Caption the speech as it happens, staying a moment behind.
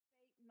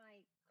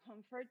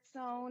comfort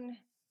zone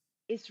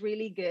is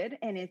really good,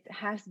 and it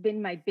has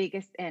been my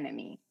biggest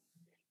enemy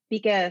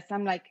because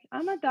I'm like,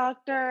 I'm a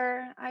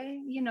doctor.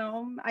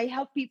 I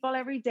help people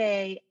every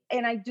day,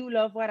 and I do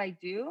love what I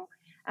do.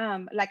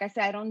 Like I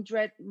said, I don't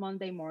dread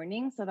Monday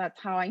morning, so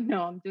that's how I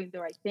know I'm doing the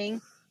right thing.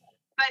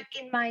 But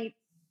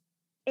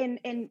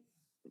in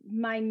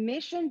my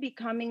mission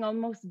becoming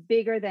almost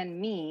bigger than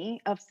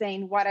me, of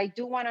saying what I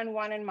do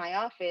one-on-one in my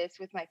office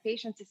with my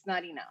patients is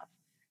not enough.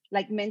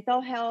 Like,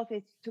 mental health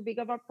is too big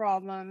of a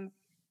problem.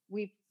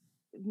 We've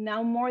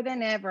now more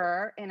than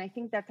ever, and I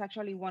think that's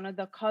actually one of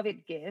the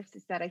COVID gifts,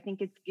 is that I think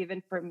it's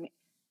given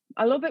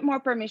a little bit more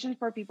permission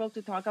for people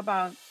to talk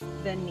about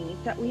the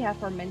needs that we have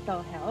for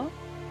mental health.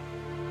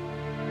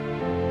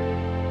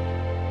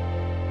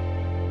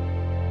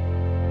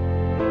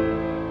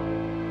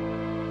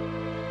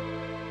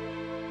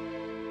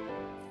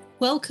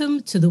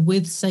 Welcome to the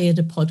With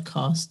Saiyyidah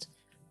podcast,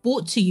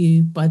 brought to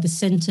you by the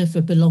Centre for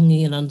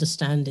Belonging and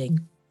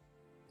Understanding.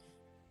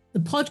 The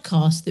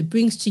podcast that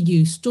brings to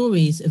you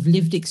stories of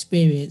lived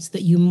experience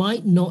that you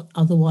might not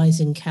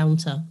otherwise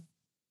encounter.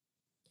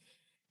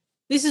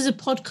 This is a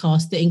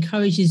podcast that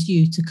encourages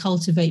you to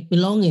cultivate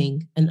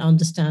belonging and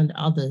understand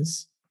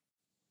others.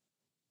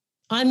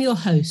 I'm your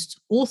host,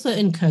 author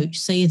and coach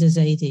Saiyyidah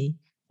Zaidi,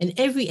 and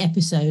every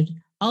episode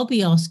I'll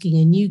be asking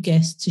a new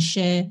guest to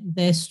share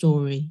their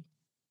story.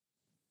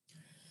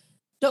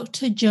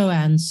 Dr.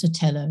 Joanne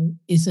Sotelo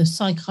is a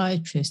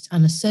psychiatrist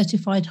and a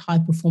certified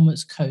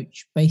high-performance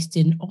coach based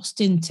in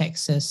Austin,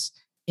 Texas,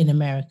 in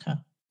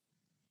America.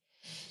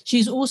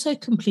 She's also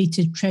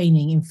completed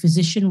training in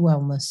physician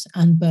wellness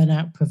and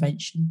burnout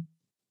prevention.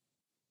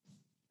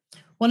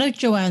 One of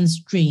Joanne's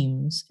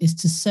dreams is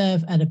to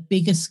serve at a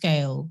bigger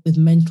scale with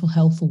mental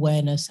health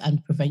awareness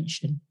and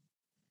prevention.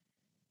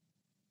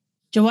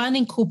 Joanne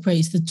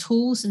incorporates the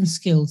tools and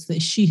skills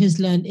that she has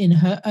learned in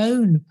her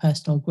own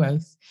personal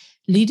growth,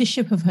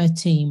 leadership of her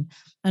team,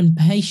 and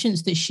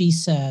patients that she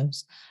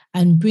serves,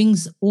 and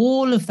brings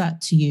all of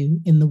that to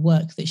you in the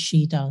work that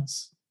she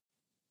does.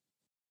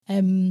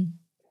 And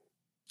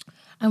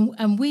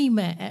we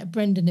met at a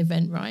Brendan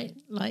event, right?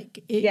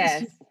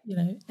 Yes.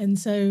 And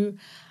so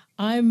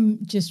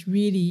I'm just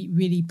really,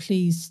 really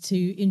pleased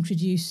to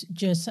introduce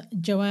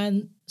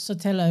Joanne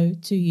Sotelo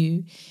to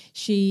you.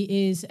 She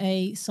is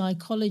a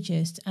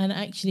psychologist, and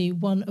actually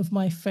one of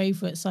my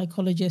favorite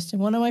psychologists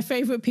and one of my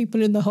favorite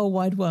people in the whole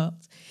wide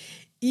world,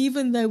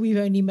 even though we've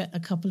only met a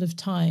couple of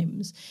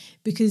times.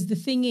 Because the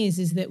thing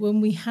is that when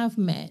we have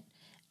met,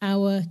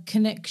 our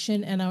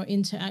connection and our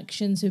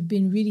interactions have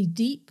been really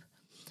deep.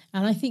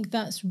 And I think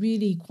that's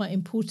really quite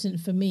important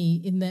for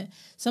me, in that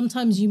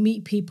sometimes you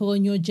meet people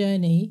on your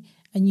journey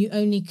and you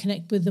only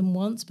connect with them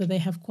once, but they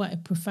have quite a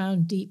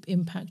profound, deep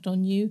impact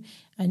on you.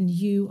 And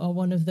you are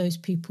one of those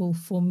people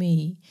for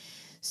me.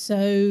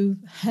 So,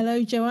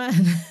 hello,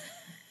 Joanne.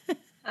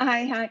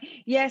 Hi.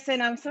 Yes,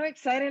 and I'm so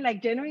excited,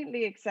 like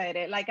genuinely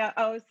excited. Like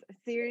I was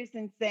serious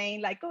in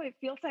saying, like, oh, it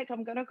feels like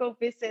I'm gonna go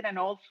visit an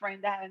old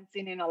friend I haven't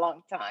seen in a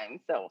long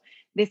time. So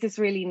this is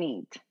really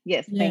neat.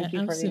 Yes, thank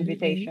you for the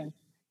invitation.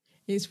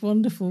 It's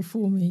wonderful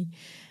for me,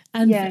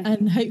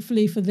 and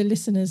hopefully for the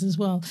listeners as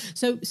well.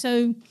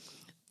 So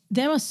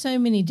there are so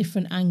many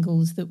different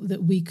angles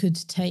that we could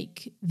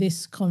take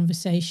this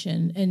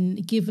conversation.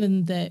 And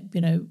given that,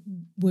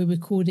 we're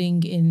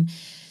recording in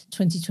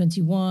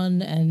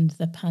 2021 and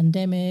the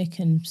pandemic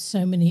and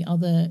so many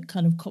other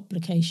kind of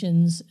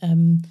complications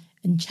and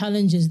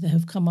challenges that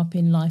have come up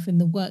in life and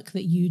the work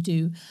that you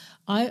do,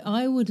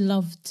 I would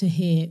love to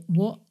hear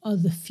what are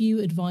the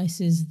few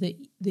advices that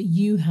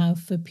you have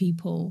for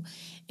people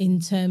in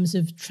terms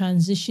of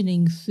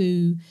transitioning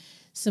through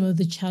some of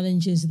the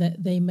challenges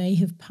that they may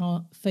have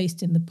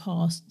faced in the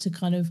past, to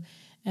kind of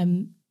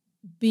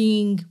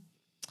being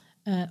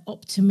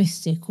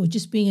optimistic, or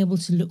just being able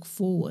to look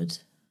forward.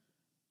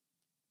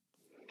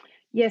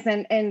 Yes,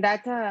 and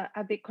that's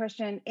a big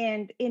question.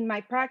 And in my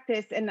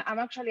practice, and I'm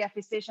actually a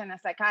physician, a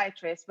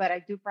psychiatrist, but I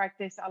do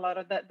practice a lot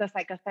of the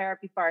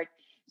psychotherapy part.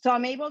 So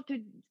I'm able to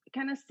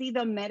kind of see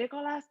the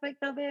medical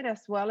aspect of it,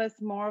 as well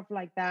as more of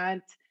like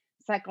that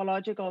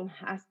psychological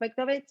aspect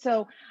of it.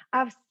 So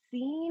I've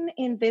seen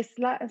in this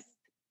last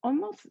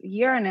almost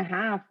year and a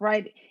half,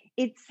 right?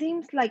 It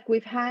seems like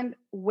we've had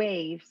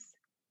waves,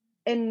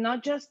 and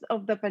not just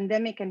of the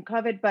pandemic and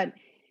COVID, but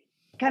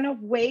kind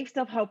of waves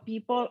of how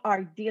people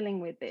are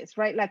dealing with this,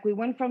 right? Like, we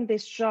went from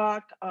this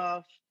shock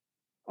of,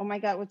 oh my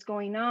God, what's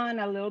going on?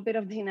 A little bit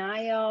of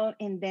denial,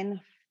 and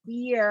then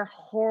fear,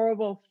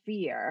 horrible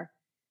fear,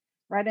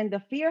 right? And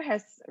the fear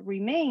has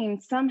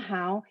remained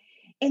somehow.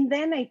 And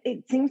then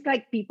it seems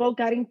like people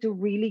got into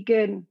really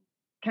good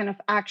kind of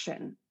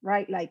action,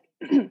 right? Like,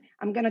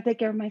 I'm going to take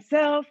care of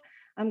myself.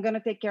 I'm going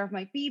to take care of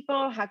my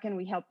people. How can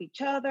we help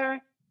each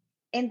other?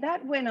 And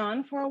that went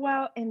on for a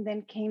while. And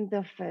then came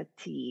the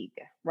fatigue,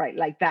 right?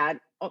 Like that,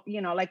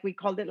 like we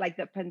called it like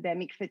the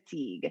pandemic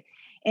fatigue.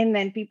 And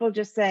then people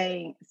just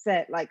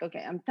said like,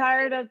 okay, I'm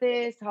tired of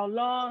this. How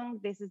long?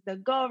 This is the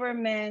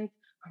government,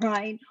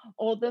 right?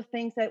 All the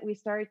things that we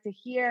started to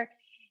hear.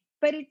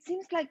 But it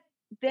seems like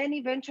then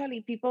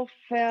eventually people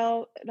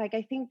felt like,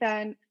 I think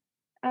that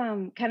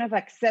kind of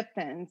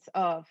acceptance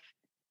of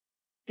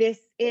this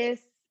is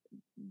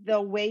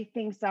the way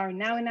things are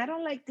now. And I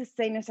don't like to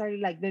say necessarily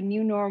like the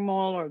new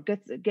normal or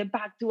get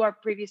back to our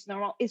previous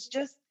normal. It's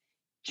just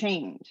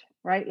change,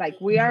 right? Like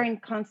we are in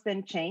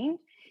constant change.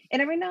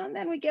 And every now and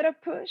then we get a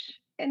push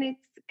and it's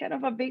kind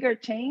of a bigger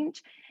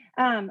change.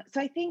 So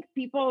I think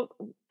people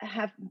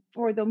have,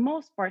 for the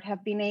most part,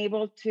 have been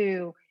able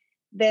to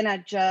then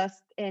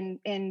adjust and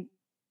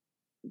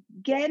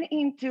get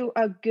into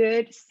a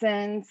good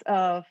sense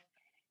of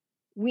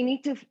we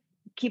need to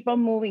keep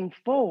on moving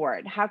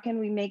forward. How can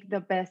we make the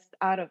best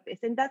out of this?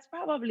 And that's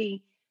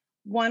probably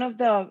one of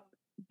the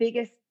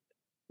biggest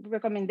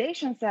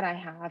recommendations that I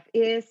have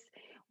is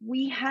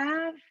we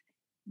have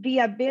the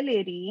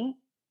ability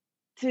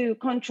to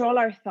control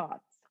our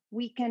thoughts.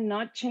 We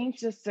cannot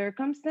change the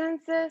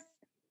circumstances,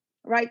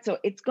 right? So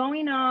it's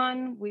going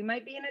on. We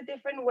might be in a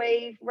different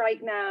wave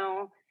right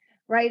now,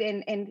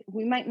 right? And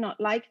we might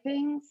not like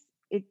things.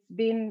 It's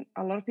been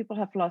a lot of people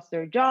have lost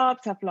their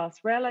jobs, have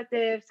lost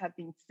relatives, have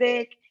been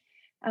sick.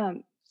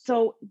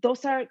 So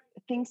those are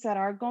things that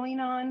are going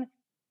on,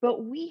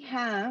 but we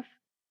have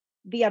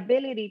the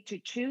ability to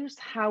choose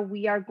how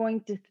we are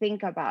going to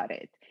think about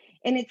it.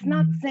 And it's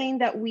not saying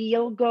that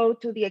we'll go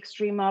to the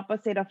extreme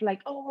opposite of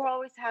like, oh, we're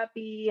always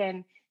happy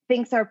and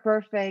things are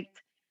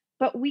perfect,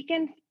 but we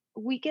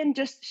can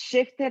just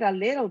shift it a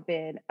little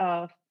bit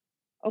of,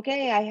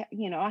 okay,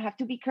 I have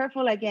to be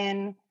careful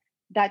again.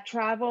 That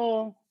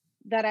travel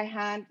that I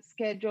had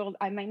scheduled,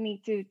 I might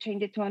need to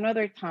change it to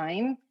another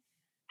time.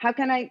 How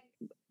can I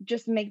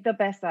just make the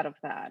best out of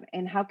that?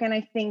 And how can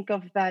I think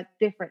of that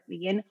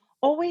differently? And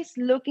always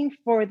looking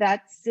for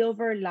that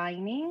silver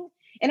lining.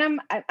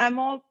 And I'm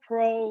all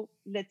pro,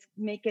 let's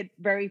make it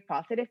very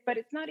positive, but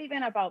it's not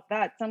even about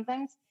that.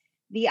 Sometimes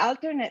the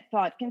alternate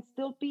thought can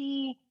still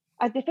be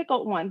a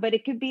difficult one, but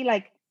it could be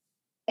like,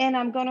 and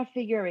I'm going to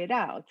figure it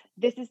out.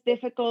 This is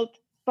difficult,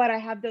 but I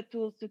have the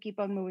tools to keep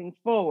on moving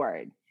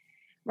forward,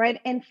 right?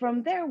 And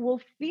from there,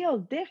 we'll feel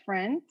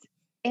different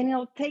and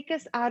it'll take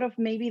us out of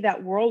maybe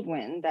that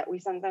whirlwind that we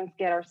sometimes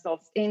get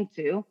ourselves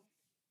into.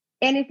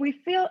 And if we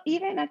feel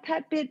even a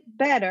tad bit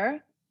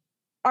better,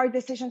 our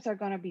decisions are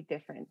going to be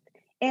different.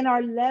 And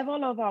our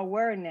level of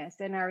awareness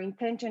and our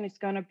intention is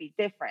going to be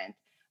different,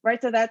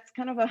 right? So that's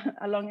kind of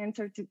a long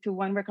answer to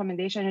one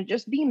recommendation. And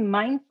just be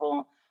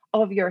mindful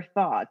of your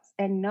thoughts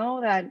and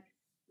know that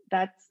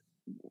that's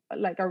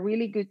like a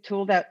really good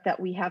tool that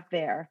we have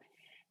there.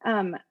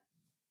 Um,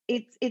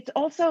 it's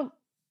also,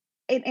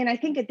 and I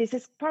think that this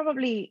is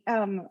probably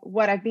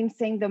what I've been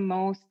saying the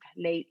most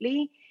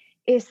lately,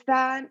 is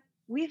that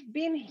we've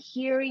been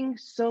hearing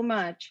so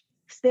much,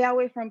 stay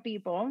away from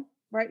people,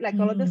 right? Like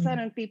all of a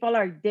sudden people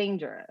are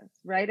dangerous,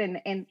 right?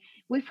 And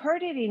we've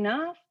heard it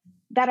enough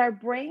that our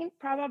brain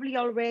probably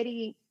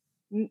already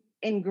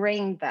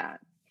ingrained that.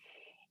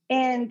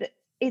 And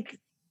it's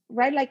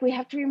right, like we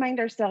have to remind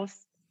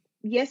ourselves,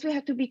 yes, we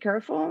have to be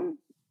careful,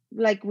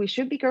 like we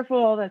should be careful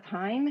all the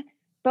time,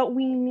 but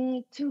we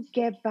need to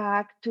get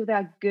back to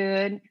that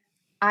good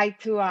eye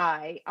to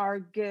eye, our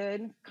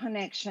good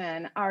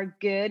connection, our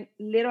good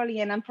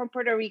literally. And I'm from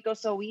Puerto Rico,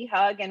 so we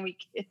hug and we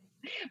kiss,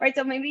 right?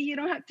 So maybe you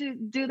don't have to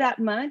do that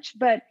much,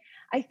 but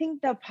I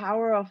think the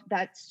power of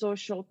that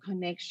social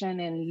connection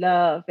and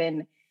love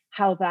and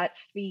how that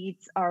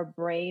feeds our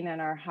brain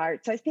and our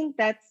heart. So I think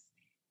that's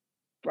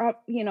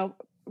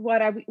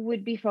what I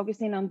would be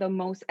focusing on the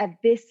most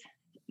at this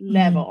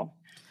level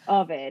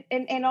of it,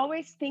 and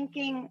always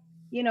thinking,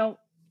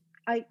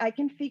 I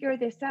can figure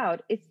this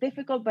out. It's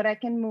difficult, but I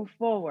can move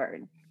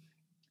forward.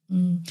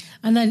 And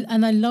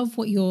I love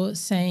what you're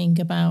saying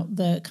about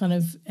the kind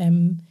of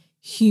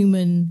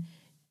human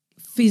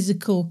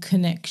physical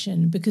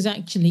connection, because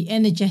actually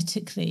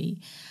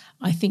energetically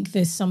I think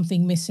there's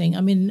something missing.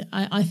 I mean,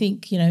 I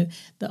think,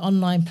 the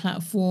online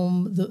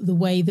platform, the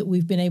way that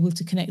we've been able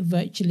to connect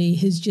virtually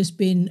has just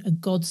been a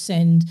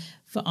godsend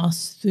for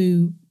us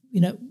through,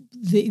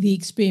 the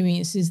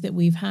experiences that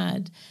we've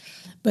had.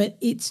 But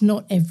it's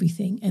not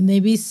everything. And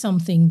there is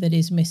something that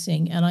is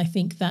missing. And I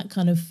think that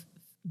kind of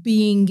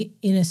being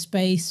in a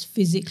space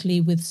physically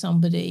with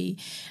somebody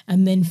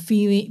and then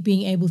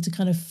being able to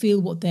kind of feel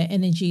what their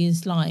energy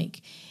is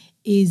like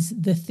is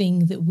the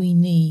thing that we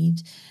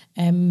need.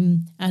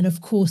 And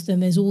of course, then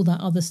there's all that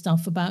other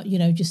stuff about,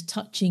 just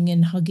touching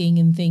and hugging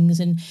and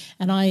things. And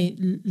I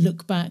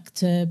look back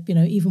to,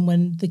 even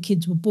when the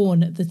kids were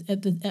born,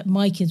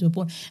 my kids were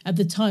born, at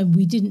the time,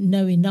 we didn't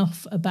know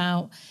enough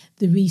about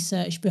the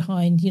research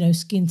behind,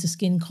 skin to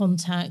skin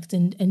contact.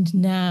 And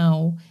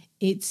now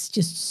it's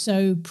just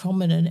so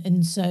prominent.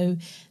 And so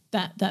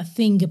that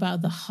thing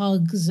about the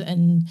hugs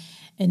and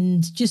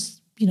just,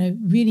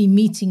 really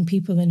meeting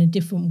people in a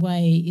different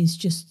way is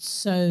just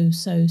so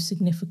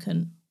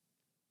significant.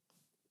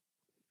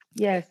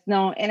 Yes,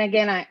 no. And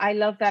again, I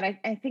love that.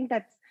 I think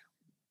that's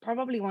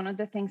probably one of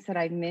the things that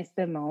I miss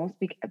the most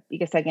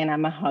because again,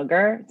 I'm a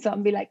hugger. So I'll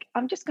be like,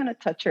 I'm just going to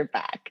touch her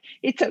back.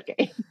 It's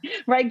okay.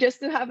 Right.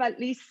 Just to have at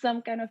least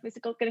some kind of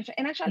physical connection.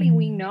 And actually,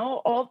 we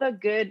know all the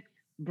good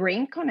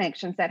brain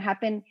connections that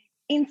happen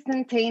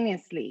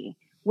instantaneously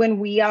when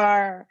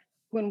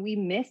we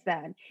miss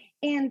that.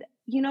 And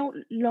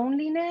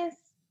loneliness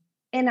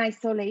and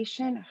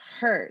isolation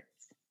hurts.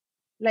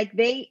 Like,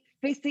 they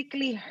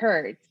physically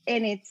hurt,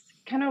 and it's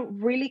kind of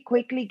really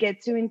quickly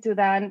gets you into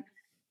that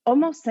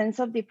almost sense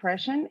of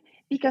depression,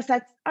 because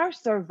that's our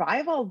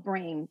survival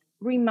brain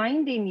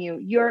reminding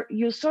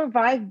you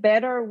survive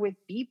better with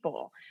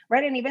people,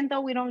 right? And even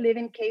though we don't live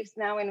in caves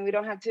now and we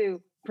don't have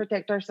to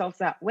protect ourselves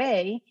that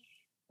way,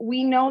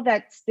 we know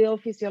that still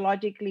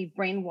physiologically,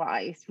 brain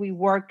wise,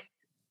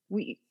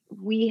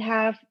 we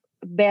have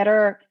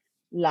better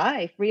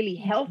life, really,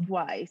 health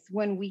wise,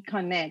 when we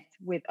connect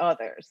with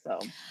others. So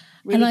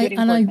really good,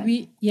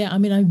 important. I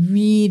mean, I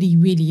really,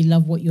 really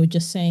love what you're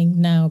just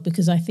saying now,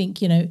 because I think,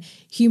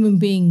 human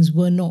beings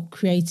were not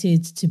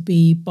created to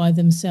be by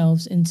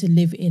themselves and to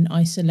live in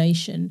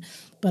isolation.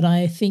 But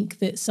I think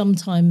that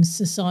sometimes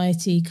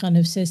society kind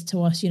of says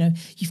to us,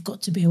 you've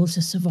got to be able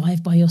to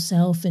survive by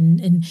yourself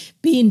and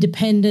be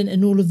independent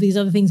and all of these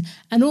other things.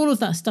 And all of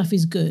that stuff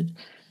is good,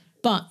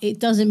 but it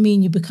doesn't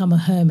mean you become a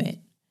hermit.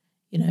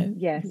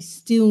 Yes. We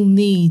still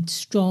need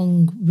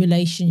strong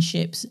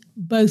relationships,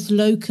 both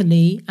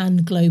locally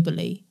and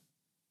globally.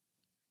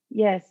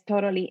 Yes,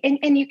 totally.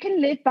 And you can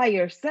live by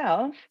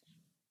yourself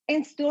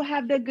and still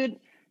have the good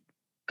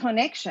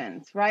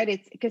connections, right?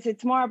 It's because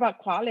it's more about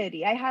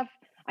quality.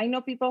 I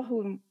know people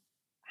who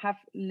have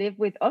lived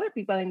with other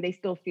people and they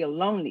still feel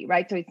lonely,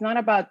 right? So it's not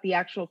about the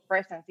actual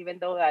presence, even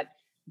though that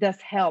does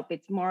help.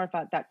 It's more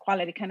about that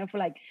quality, kind of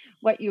like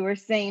what you were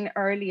saying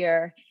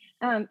earlier.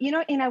 And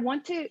I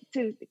want to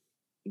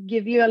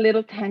give you a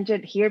little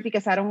tangent here,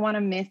 because I don't want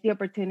to miss the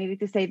opportunity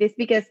to say this,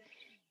 because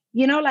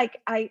like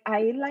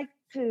I like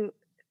to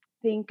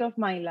think of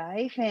my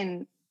life,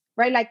 and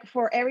right, like,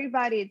 for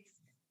everybody,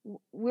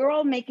 we're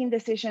all making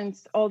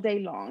decisions all day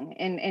long,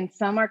 and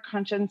some are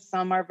conscious,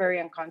 some are very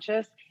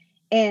unconscious,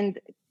 and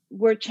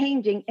we're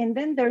changing. And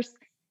then there's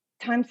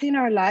times in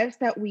our lives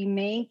that we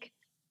make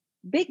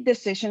big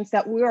decisions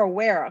that we're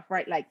aware of,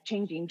 right? Like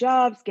changing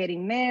jobs,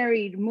 getting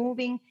married,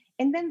 moving.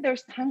 And then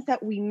there's times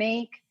that we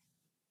make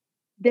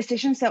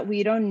decisions that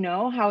we don't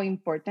know how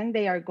important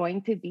they are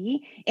going to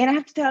be. And I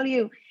have to tell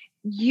you,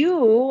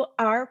 you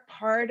are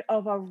part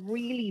of a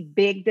really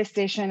big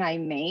decision I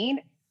made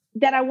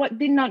that I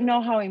did not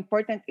know how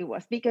important it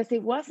was, because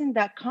it was in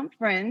that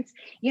conference,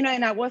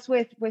 and I was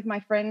with my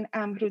friend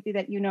Ruti,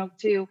 that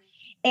too.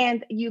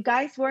 And you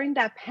guys were in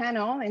that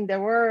panel, and there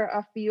were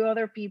a few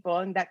other people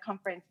in that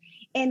conference.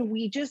 And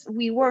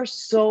we were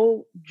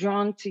so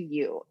drawn to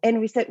you. And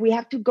we said, we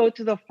have to go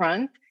to the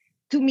front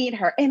to meet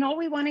her. And all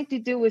we wanted to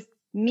do was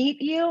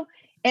meet you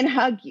and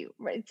hug you.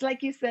 Right? It's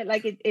like you said,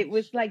 like it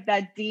was like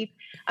that deep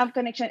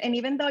connection. And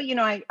even though,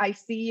 I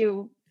see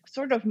you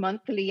sort of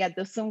monthly at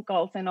the Zoom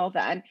calls and all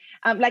that,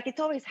 like, it's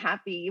always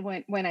happy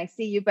when I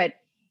see you. But,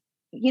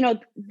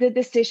 the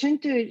decision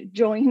to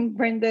join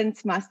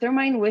Brendan's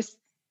mastermind was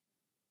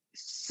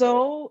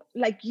so,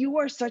 like, you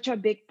were such a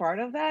big part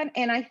of that.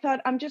 And I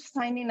thought, I'm just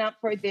signing up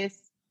for this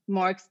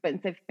more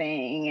expensive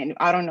thing, and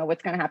I don't know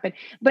what's going to happen.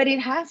 But it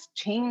has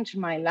changed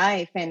my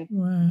life, and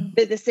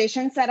the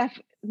decisions that I've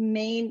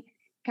made,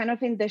 kind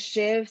of in the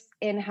shifts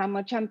and how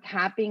much I'm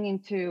tapping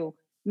into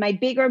my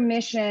bigger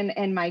mission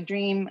and my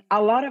dream,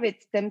 a lot of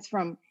it stems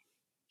from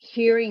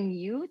hearing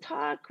you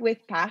talk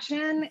with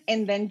passion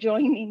and then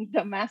joining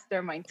the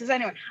mastermind. So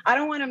anyway, I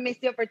don't want to miss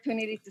the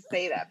opportunity to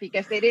say that,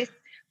 because it is,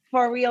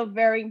 for real,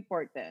 very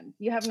important.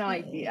 You have no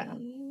idea.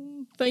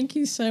 Thank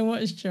you so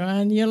much,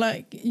 Joanne.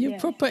 You're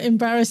proper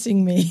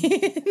embarrassing me.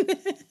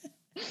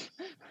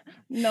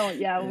 No,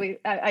 yeah,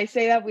 I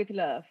say that with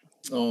love.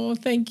 Oh,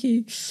 thank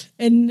you.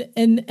 And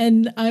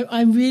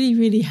I'm really,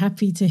 really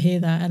happy to hear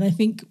that. And I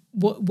think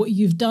what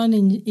you've done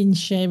in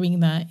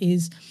sharing that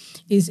is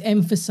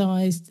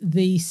emphasized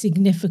the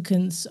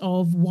significance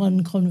of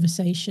one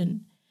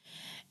conversation,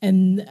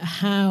 and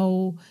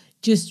how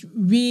just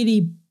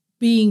really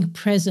being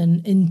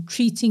present and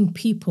treating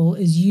people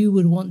as you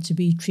would want to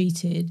be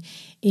treated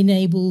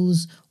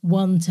enables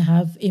one to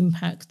have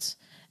impact.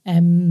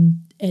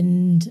 And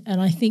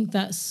I think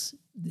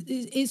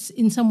it's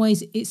in some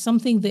ways, it's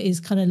something that is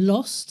kind of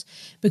lost,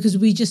 because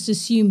we just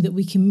assume that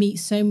we can meet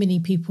so many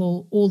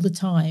people all the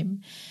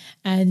time.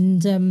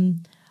 And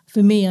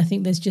for me, I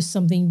think there's just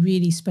something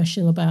really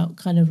special about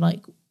kind of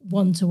like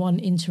one-to-one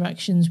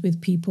interactions with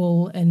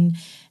people and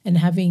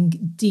having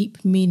deep,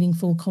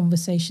 meaningful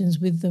conversations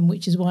with them,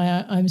 which is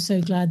why I'm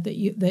so glad that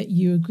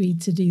you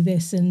agreed to do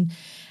this, and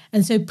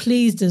so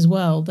pleased as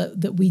well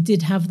that we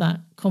did have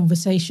that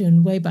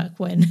conversation way back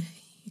when.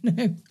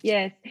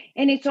 Yes,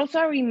 and it's also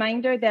a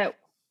reminder that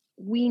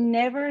we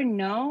never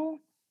know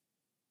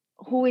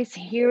who is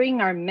hearing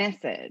our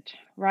message,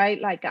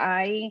 right? Like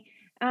I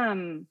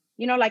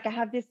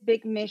have this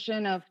big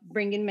mission of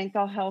bringing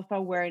mental health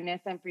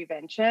awareness and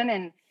prevention,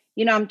 and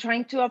I'm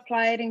trying to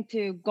apply it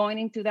into going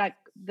into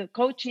the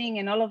coaching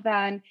and all of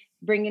that, and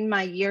bringing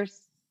my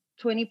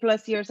 20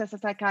 plus years as a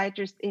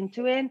psychiatrist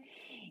into it.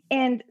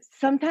 And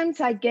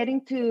sometimes I get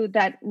into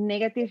that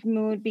negative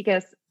mood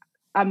because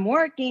I'm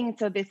working,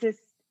 so this is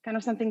kind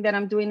of something that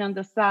I'm doing on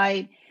the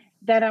side,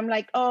 that I'm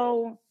like,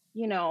 oh,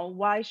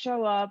 why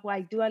show up?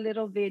 Why do a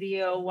little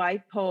video?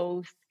 Why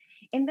post?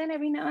 And then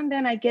every now and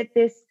then I get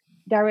this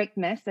direct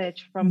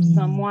message from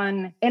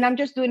someone, and I'm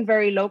just doing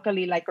very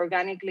locally, like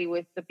organically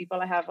with the people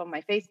I have on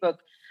my Facebook.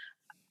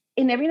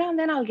 And every now and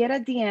then I'll get a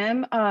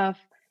DM of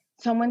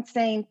someone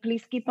saying,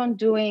 please keep on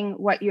doing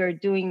what you're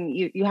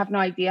doing. You have no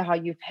idea how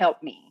you've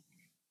helped me.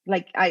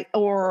 Like like,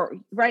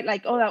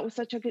 oh, that was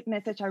such a good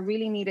message. I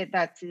really needed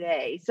that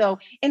today. So,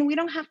 and we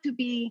don't have to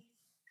be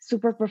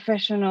super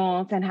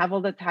professionals and have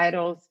all the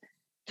titles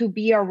to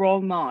be a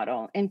role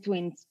model and to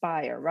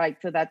inspire, right?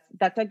 So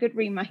that's a good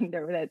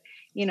reminder that,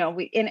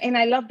 and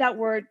I love that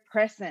word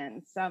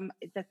presence.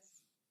 That's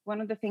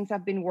one of the things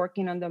I've been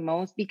working on the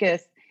most,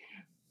 because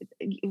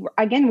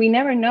again, we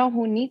never know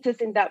who needs us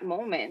in that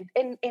moment,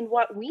 and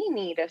what we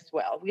need as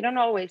well. We don't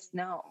always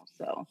know.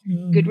 So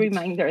good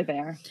reminder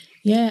there.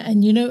 Yeah.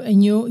 And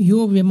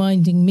you're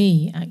reminding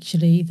me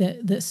actually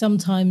that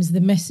sometimes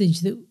the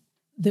message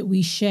that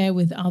we share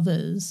with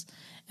others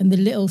and the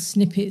little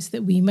snippets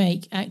that we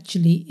make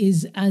actually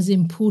is as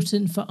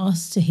important for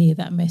us to hear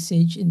that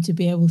message and to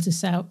be able to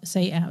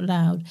say it out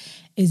loud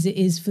as it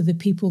is for the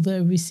people that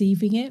are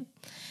receiving it.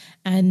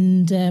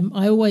 And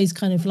I always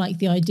kind of like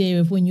the idea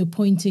of when you're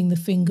pointing the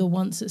finger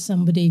once at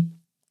somebody,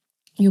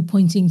 you're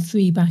pointing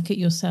 3 back at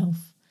yourself.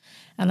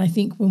 And I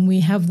think when we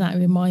have that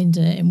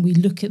reminder and we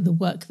look at the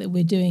work that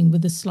we're doing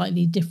with a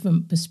slightly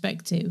different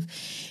perspective,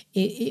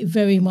 it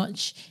very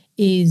much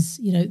is,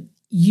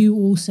 you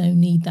also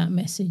need that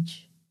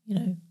message,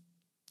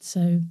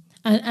 So,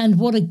 and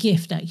what a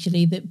gift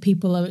actually that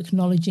people are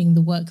acknowledging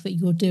the work that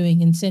you're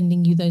doing and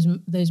sending you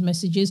those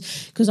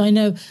messages. Because I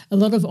know a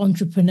lot of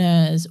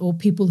entrepreneurs or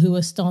people who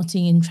are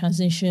starting in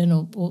transition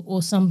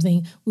or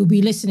something will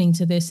be listening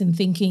to this and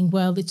thinking,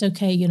 well, it's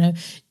okay,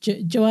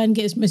 Joanne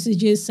gets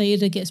messages,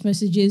 Saiyyidah gets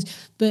messages,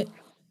 but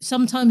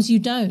sometimes you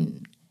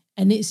don't.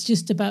 And it's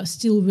just about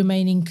still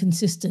remaining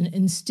consistent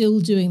and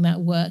still doing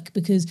that work,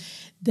 because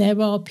there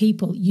are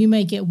people, you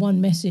may get one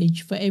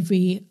message for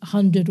every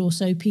 100 or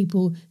so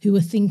people who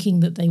are thinking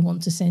that they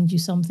want to send you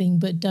something,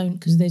 but don't,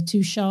 because they're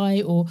too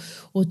shy or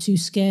too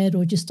scared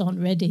or just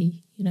aren't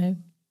ready,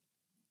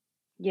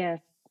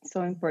 Yes,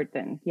 so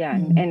important. Yeah.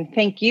 And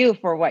thank you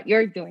for what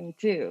you're doing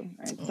too.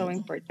 Right? So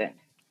important.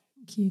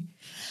 Thank you.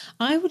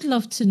 I would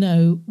love to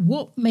know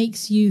what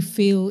makes you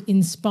feel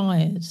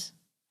inspired.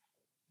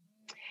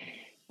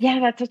 Yeah,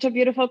 that's such a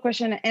beautiful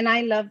question. And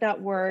I love that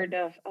word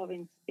of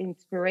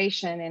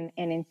inspiration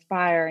and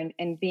inspire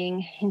and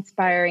being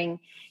inspiring,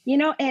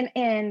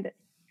 and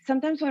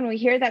sometimes when we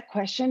hear that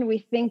question, we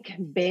think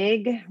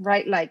big,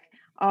 right? Like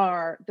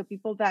are the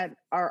people that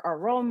are our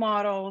role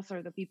models,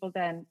 or the people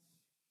that,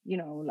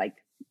 like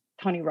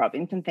Tony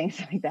Robbins and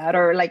things like that,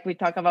 or like we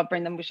talk about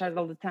Brendan Bouchard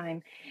all the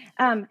time.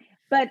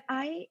 But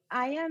I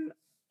am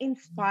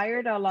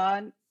inspired a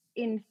lot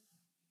in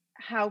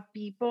how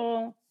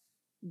people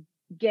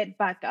get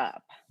back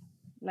up.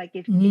 Like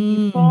if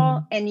you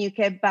fall and you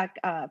get back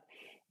up,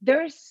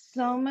 there's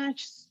so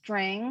much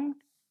strength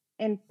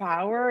and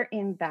power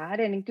in that.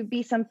 And it could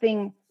be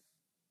something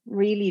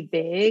really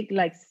big,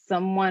 like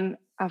someone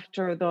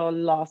after the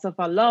loss of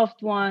a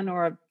loved one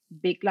or a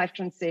big life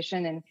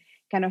transition and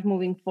kind of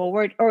moving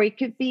forward. Or it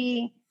could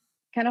be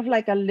kind of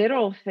like a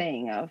little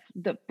thing of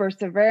the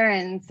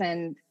perseverance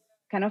and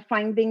kind of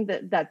finding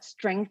that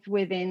strength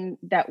within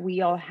that we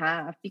all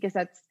have, because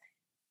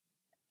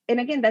and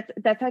again,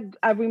 that's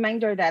a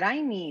reminder that I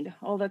need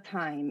all the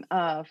time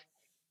of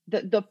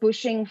the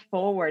pushing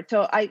forward.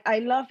 So I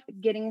love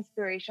getting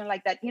inspiration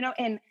like that,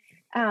 and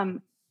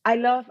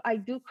I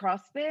do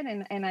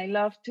CrossFit and I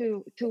love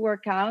to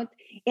work out,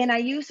 and I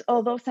use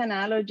all those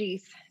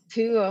analogies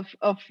too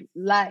of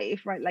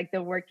life, right? Like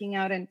the working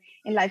out and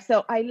in life.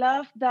 So I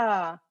love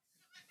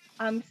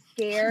I'm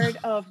scared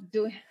of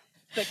doing.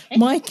 Okay.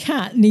 My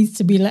cat needs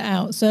to be let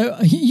out. So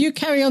you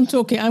carry on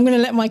talking. I'm going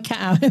to let my cat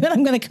out and then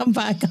I'm going to come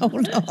back.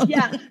 Hold on.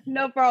 Yeah,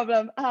 no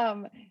problem.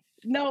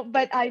 No,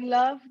 but I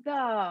love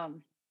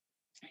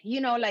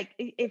like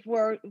if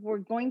we're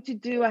going to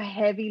do a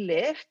heavy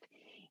lift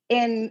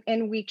and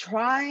we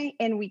try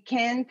and we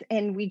can't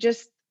and we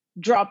just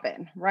drop it,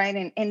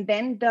 right? And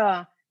then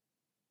the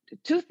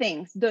 2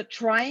 things, the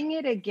trying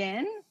it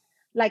again,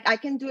 like I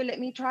can do it, let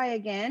me try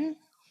again,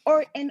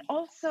 and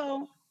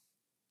also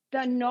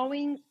the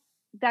knowing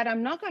that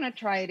I'm not going to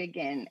try it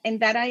again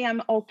and that I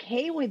am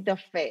okay with the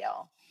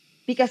fail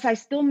because I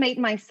still made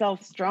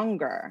myself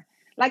stronger.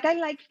 Like I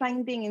like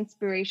finding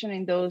inspiration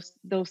in those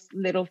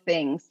little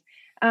things.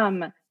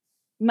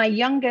 My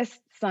youngest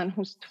son,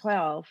 who's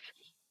 12,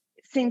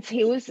 since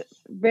he was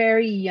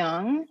very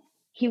young,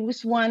 he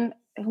was one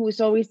who was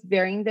always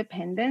very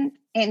independent,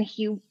 and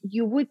you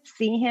would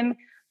see him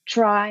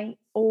try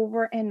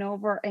over and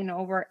over and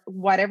over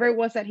whatever it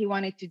was that he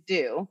wanted to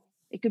do.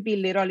 It could be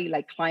literally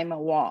like climb a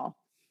wall.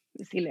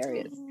 It was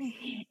hilarious.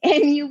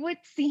 And you would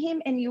see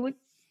him and you would,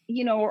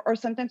 or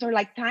sometimes, or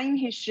like tying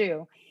his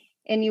shoe,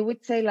 and you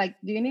would say like,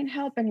 do you need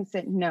help? And he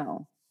said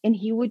no, and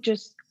he would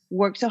just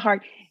work so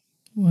hard.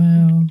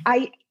 Wow.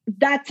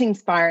 That's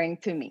inspiring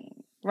to me.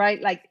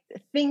 right? Like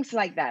things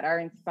like that are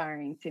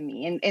inspiring to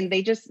me, and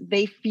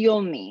they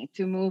fuel me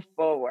to move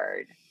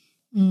forward.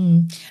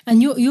 And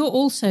you're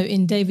also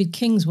in David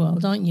King's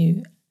world, aren't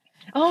you?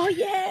 Oh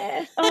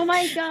yes. Oh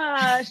my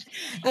gosh.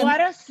 And What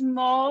a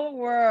small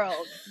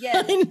world.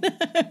 Yes. I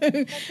know.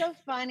 That's so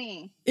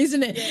funny.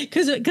 Isn't it?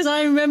 Yes. Because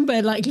I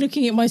remember like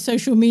looking at my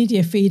social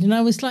media feed and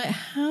I was like,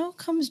 how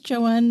comes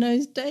Joanne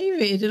knows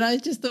David? And I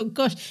just thought,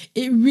 gosh,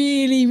 it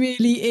really,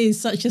 really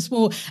is such a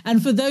small.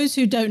 And for those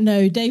who don't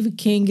know, David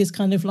King is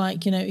kind of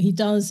like, he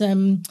does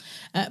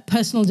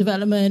personal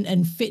development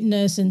and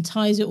fitness and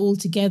ties it all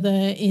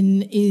together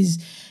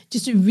is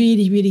just a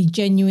really, really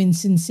genuine,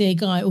 sincere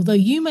guy. Although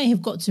you may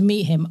have got to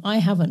meet him. I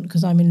haven't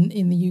because I'm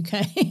in the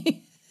UK.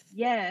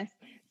 Yes.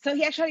 So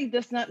he actually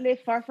does not live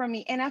far from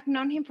me. And I've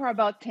known him for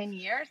about 10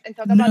 years, and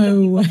talk about the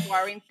No. people who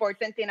are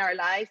important in our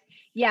lives.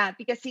 Yeah,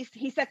 because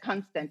he's a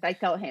constant. I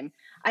tell him,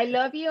 I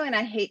love you and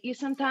I hate you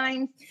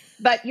sometimes,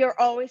 but you're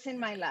always in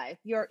my life.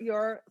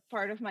 You're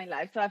part of my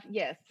life. So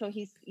yes, so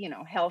he's,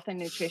 health and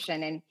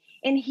nutrition,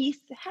 and he's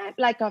had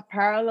like a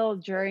parallel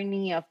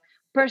journey of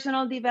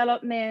personal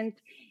development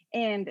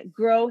and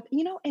growth,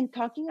 and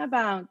talking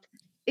about,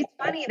 it's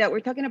funny that we're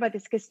talking about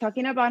this, because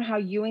talking about how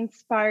you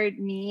inspired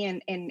me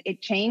and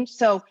it changed.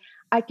 So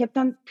I kept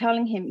on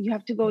telling him, you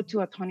have to go to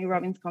a Tony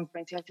Robbins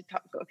conference. You have to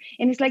go.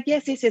 And he's like,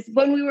 yes, yes, yes.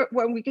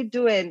 When we could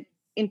do it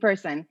in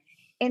person.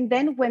 And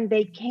then when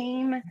they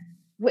came,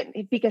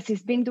 because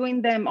he's been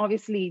doing them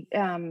obviously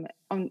on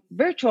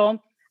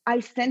virtual, I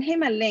sent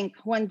him a link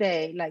one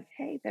day, like,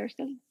 hey, there's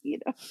a,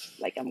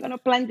 like, I'm going to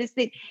plan this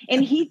thing.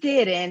 And he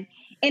did. And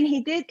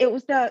he did. It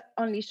was the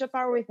Unleash the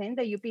Power Within,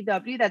 the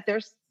UPW, that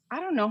there's, I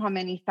don't know how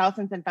many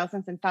thousands and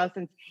thousands and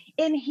thousands.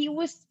 And he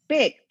was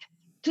picked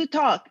to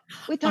talk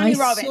with Tony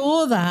Robbins. I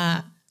saw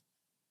that.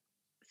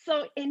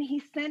 So, and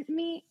he sent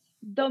me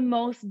the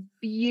most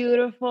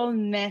beautiful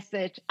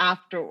message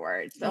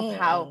afterwards of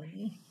how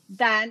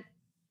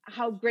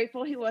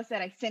grateful he was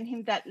that I sent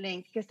him that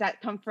link, because that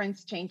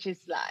conference changed his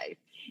life.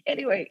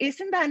 Anyway,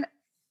 isn't that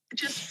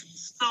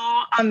just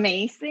so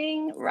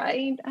amazing,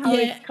 right? How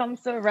it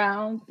comes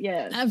around.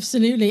 Yes,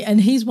 absolutely.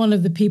 And he's one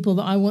of the people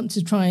that I want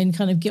to try and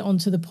kind of get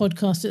onto the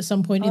podcast at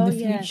some point in the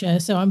future.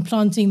 So I'm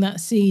planting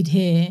that seed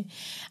here.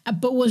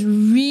 But what's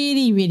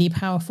really, really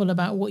powerful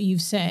about what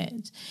you've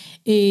said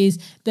is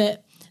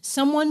that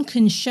someone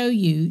can show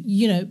you,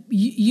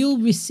 you'll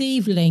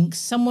receive links,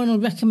 someone will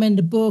recommend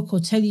a book or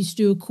tell you to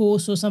do a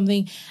course or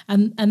something,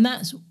 and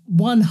that's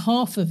one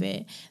half of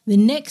it. The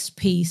next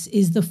piece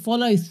is the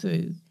follow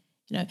through.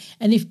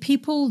 And if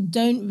people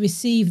don't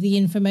receive the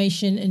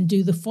information and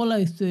do the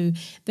follow through,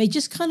 they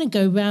just kind of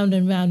go round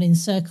and round in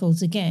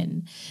circles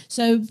again.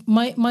 So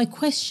my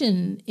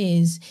question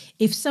is,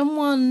 if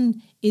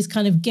someone is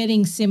kind of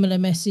getting similar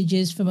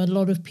messages from a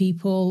lot of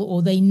people,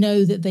 or they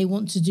know that they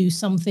want to do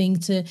something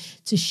to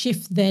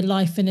shift their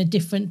life in a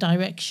different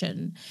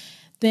direction,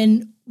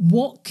 then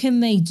what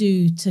can they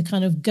do to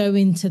kind of go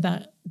into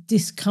that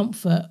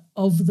discomfort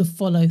of the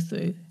follow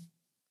through?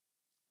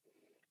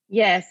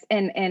 Yes,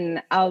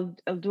 and I'll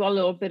do a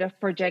little bit of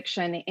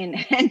projection in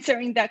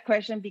answering that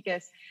question,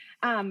 because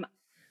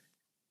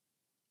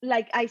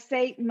like I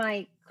say,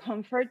 my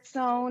comfort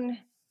zone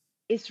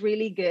is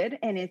really good,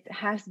 and it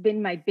has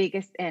been my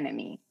biggest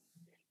enemy,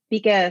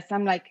 because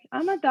I'm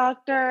a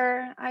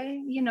doctor.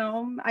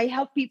 I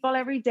help people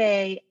every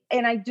day,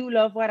 and I do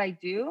love what I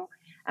do.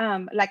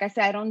 Like I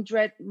said, I don't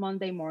dread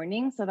Monday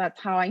morning, so that's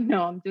how I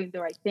know I'm doing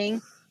the right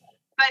thing.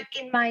 But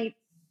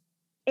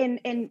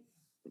in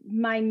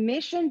my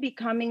mission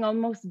becoming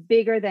almost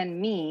bigger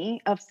than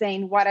me, of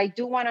saying what I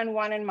do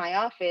one-on-one in my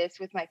office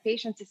with my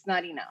patients is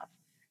not enough.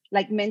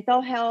 Like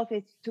mental health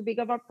is too big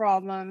of a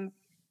problem.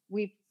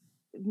 We've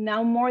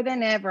now more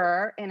than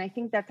ever, and I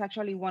think that's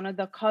actually one of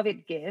the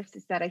COVID gifts,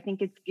 is that I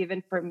think it's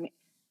given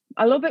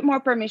a little bit more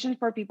permission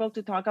for people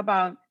to talk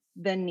about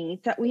the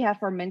needs that we have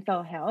for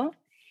mental health.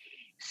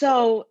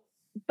 So,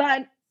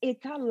 but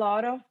it's a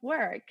lot of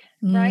work,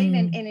 right?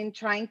 And in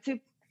trying to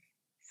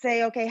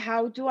say, okay,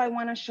 how do I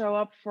want to show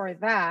up for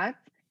that?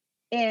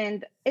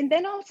 And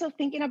then also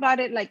thinking about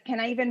it, like, can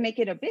I even make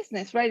it a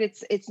business, right?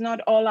 It's not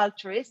all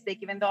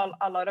altruistic, even though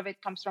a lot of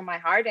it comes from my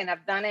heart, and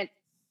I've done it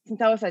since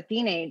I was a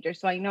teenager,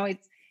 so I know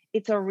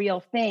it's a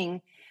real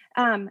thing.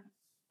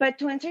 But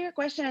to answer your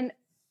question,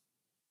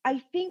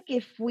 I think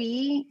if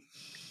we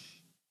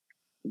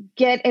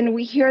and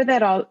we hear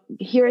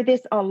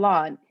this a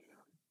lot,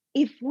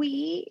 if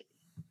we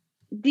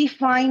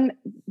define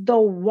the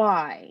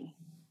why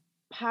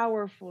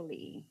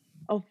powerfully,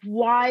 of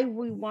why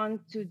we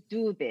want to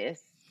do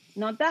this,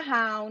 not the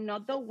how,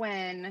 not the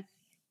when,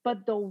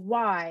 but the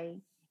why.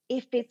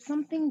 If it's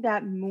something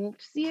that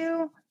moves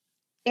you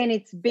and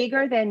it's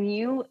bigger than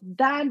you,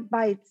 that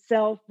by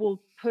itself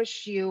will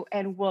push you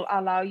and will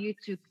allow you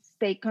to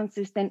stay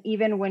consistent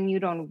even when you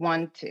don't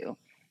want to.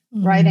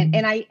 Right.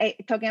 And I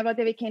talking about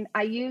the weekend,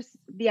 I use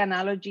the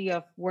analogy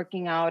of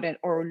working out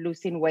or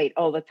losing weight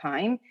all the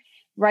time.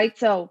 Right.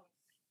 So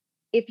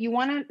if you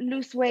want to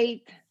lose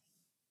weight,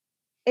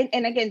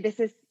 and again,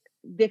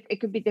 it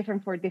could be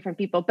different for different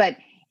people, but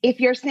if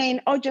you're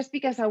saying, oh, just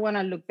because I want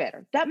to look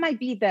better, that might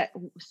be the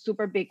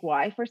super big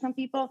why for some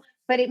people,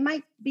 but it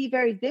might be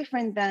very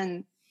different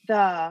than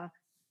the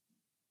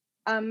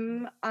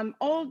I'm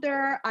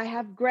older, I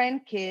have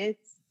grandkids,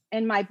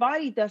 and my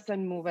body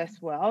doesn't move as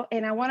well,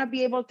 and I want to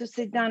be able to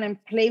sit down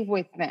and play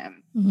with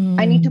them.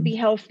 I need to be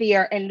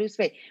healthier and lose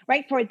weight,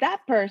 right? For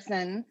that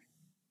person,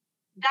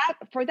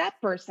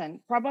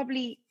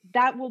 probably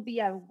that will be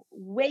a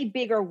way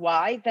bigger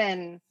why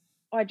than,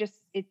 oh,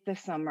 it's the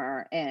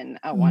summer and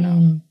I want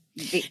to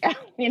be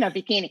in a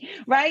bikini,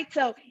 right?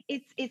 So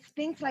it's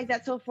things like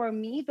that. So for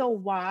me, the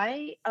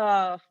why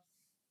of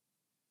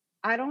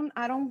I don't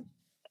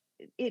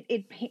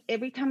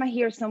every time I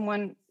hear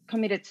someone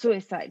committed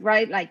suicide,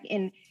 right? Like,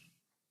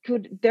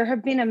 could there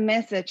have been a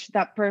message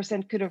that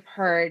person could have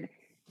heard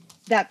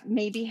that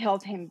maybe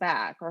held him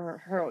back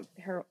or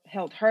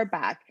held her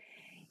back?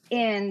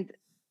 And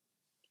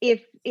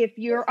if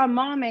you're a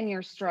mom and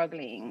you're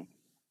struggling,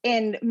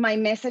 and my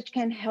message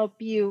can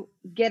help you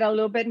get a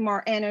little bit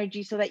more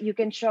energy so that you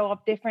can show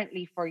up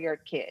differently for your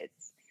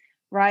kids,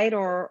 right?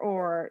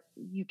 Or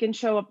you can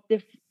show up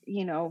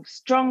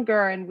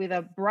stronger and with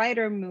a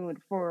brighter mood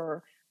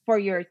for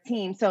your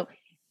team. So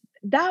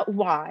that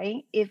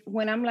why, if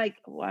when I'm like,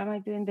 why am I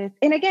doing this?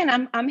 And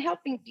again, I'm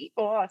helping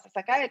people as a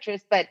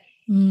psychiatrist, but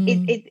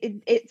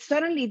it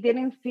suddenly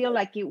didn't feel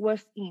like it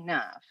was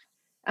enough.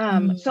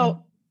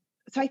 So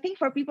I think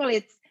for people,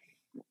 it's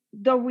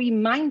the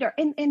reminder,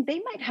 and they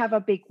might have a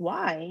big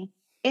why,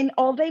 and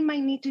all they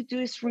might need to do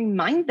is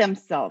remind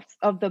themselves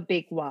of the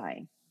big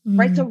why,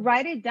 right? So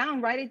write it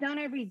down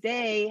every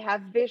day,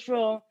 have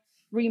visual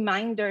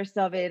reminders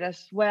of it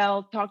as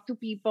well, talk to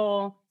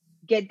people,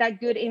 get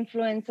that good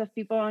influence of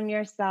people on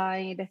your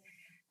side.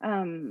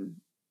 And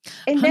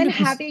then 100%.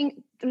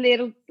 having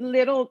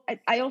little,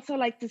 I also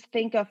like to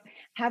think of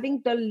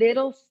having the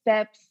little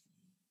steps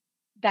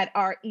that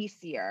are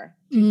easier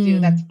to do.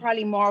 That's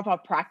probably more of a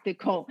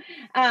practical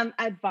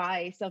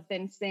advice of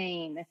them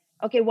saying,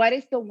 okay, what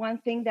is the one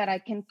thing that I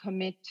can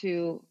commit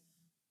to,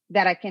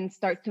 that I can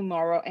start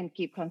tomorrow and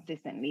keep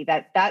consistently?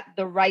 That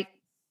the right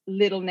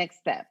little next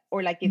step.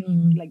 Or like if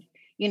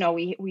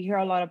we hear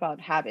a lot about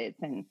habits,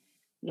 and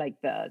like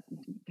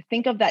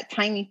think of that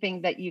tiny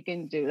thing that you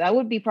can do. That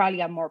would be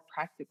probably a more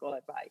practical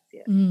advice.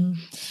 Yeah.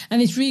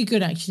 And it's really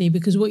good, actually,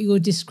 because what you're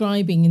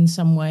describing in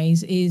some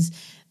ways is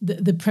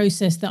the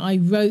process that I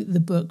wrote the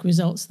book,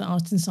 Results, the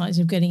Art and Science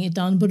of Getting It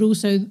Done, but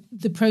also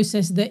the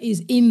process that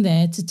is in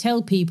there to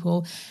tell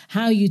people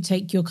how you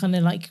take your kind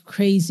of like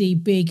crazy,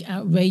 big,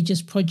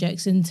 outrageous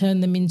projects and turn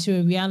them into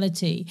a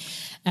reality.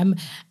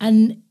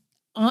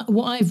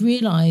 What I've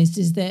realized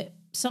is that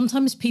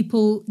sometimes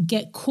people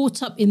get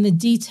caught up in the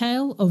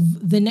detail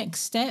of the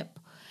next step,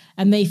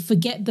 and they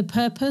forget the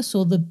purpose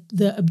or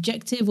the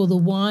objective or the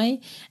why.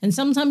 And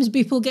sometimes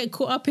people get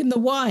caught up in the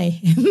why,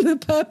 in the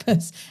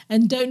purpose,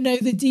 and don't know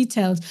the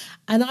details.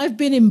 And I've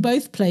been in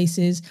both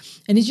places,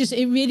 and it's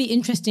really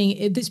interesting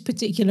at this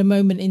particular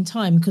moment in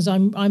time, because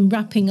I'm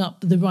wrapping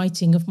up the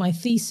writing of my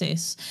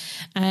thesis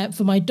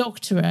for my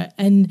doctorate,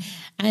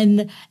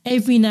 and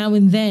every now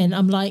and then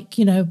I'm like,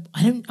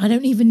 I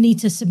don't even need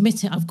to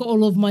submit it. I've got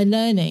all of my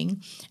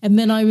learning, and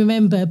then I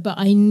remember, but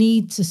I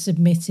need to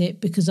submit it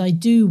because I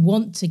do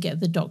want to get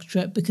the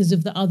doctorate because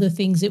of the other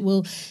things it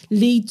will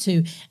lead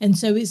to. And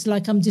so it's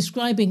like I'm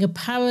describing a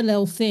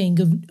parallel thing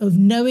of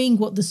knowing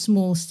what the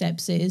small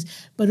steps is,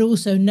 but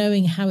also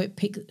knowing how it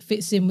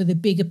fits in with a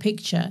bigger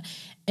picture.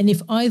 And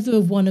if either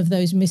of one of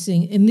those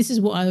missing, and this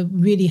is what I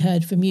really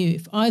heard from you,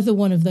 if either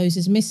one of those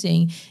is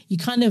missing, you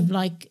kind of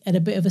like at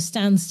a bit of a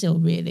standstill,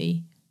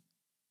 really.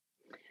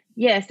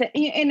 Yes,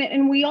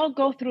 and we all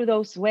go through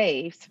those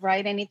waves,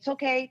 right? And it's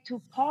okay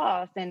to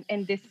pause. And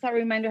this is a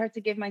reminder to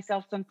give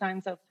myself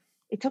sometimes of,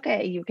 it's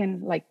okay. You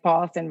can like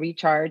pause and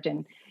recharge,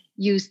 and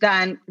use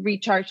that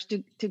recharge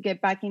to get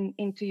back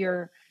into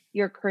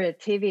your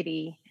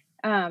creativity.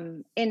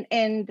 And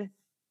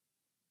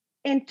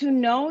to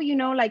know,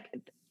 like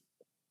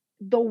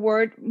the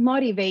word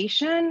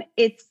motivation,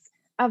 it's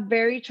a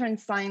very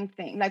transient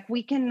thing. Like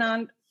we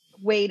cannot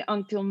wait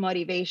until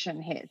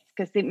motivation hits,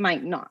 because it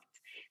might not.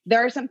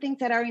 There are some things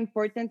that are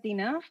important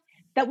enough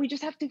that we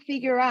just have to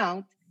figure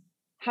out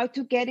how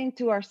to get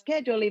into our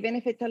schedule, even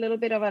if it's a little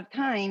bit of a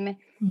time.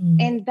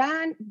 And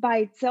that by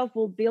itself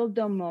will build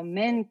the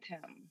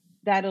momentum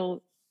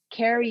that'll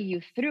carry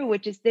you through,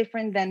 which is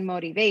different than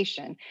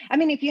motivation. I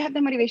mean, if you have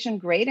the motivation,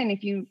 great. And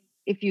if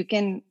you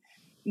can,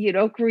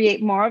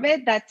 create more of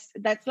it,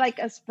 that's like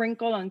a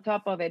sprinkle on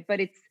top of it.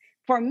 But it's,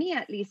 for me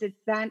at least,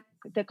 it's that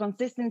the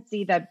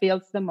consistency that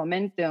builds the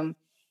momentum.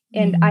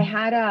 And I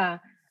had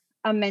a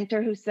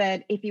mentor who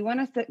said, if you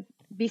want to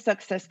be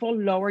successful,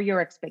 lower your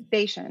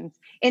expectations.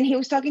 And he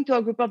was talking to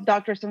a group of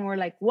doctors, and we're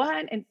like,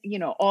 what? And,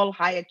 all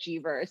high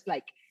achievers,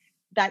 like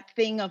that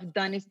thing of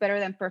done is better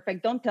than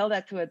perfect. Don't tell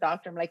that to a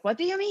doctor. I'm like, what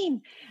do you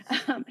mean?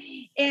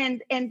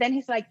 And then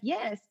he's like,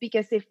 yes,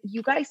 because if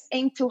you guys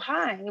aim too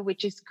high,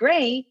 which is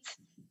great,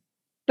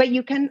 but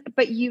you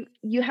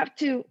have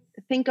to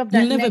think of that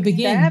You'll never next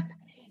begin. step.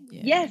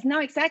 Yeah. Yes, no,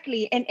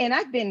 exactly. And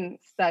I've been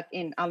stuck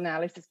in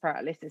analysis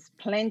paralysis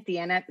plenty.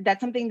 And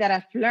that's something that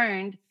I've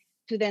learned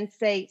to then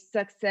say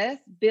success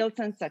builds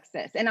on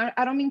success. And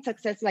I don't mean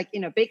success like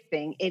in a big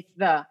thing. It's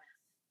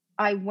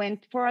I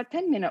went for a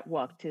 10-minute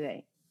walk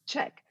today.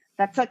 Check.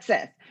 That's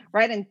success,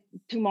 right? And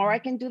tomorrow I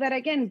can do that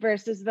again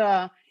versus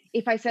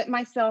if I set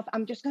myself,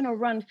 I'm just going to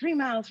run 3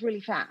 miles really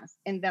fast.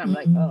 And then I'm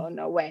like, oh,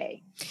 no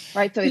way.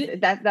 Right. So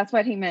that's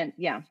what he meant.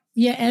 Yeah.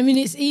 Yeah, I mean,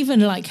 it's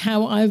even like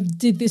how I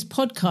did this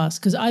podcast,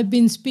 because I've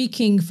been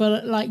speaking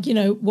for like,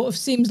 what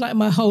seems like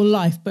my whole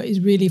life, but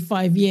is really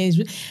 5 years,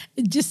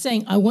 just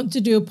saying I want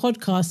to do a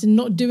podcast and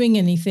not doing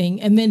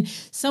anything. And then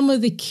some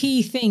of the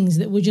key things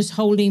that were just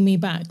holding me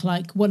back,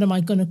 like, what am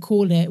I going to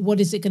call it? What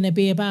is it going to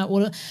be about?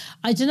 Well,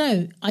 I don't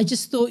know. I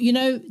just thought,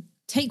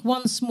 take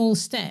one small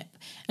step.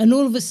 And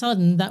all of a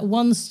sudden, that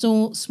one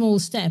small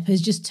step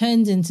has just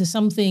turned into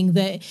something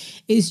that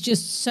is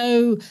just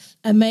so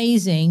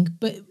amazing.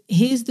 But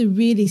here's the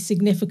really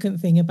significant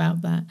thing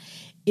about that.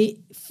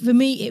 For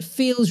me, it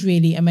feels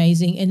really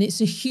amazing. And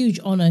it's a huge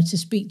honor to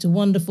speak to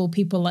wonderful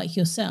people like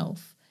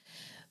yourself.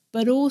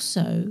 But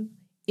also,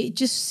 it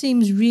just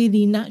seems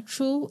really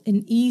natural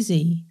and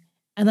easy.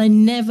 And I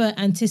never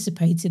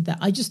anticipated that.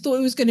 I just thought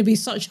it was going to be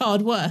such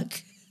hard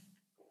work.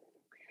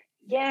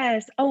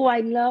 Yes. Oh, I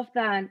love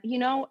that.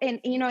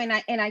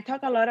 And I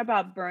talk a lot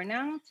about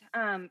burnout.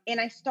 And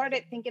I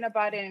started thinking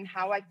about it and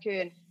how I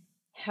could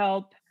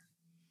help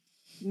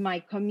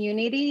my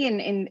community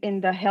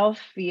in the health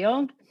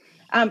field.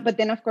 But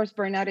then of course,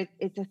 burnout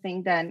it's a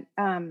thing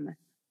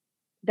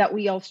that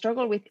we all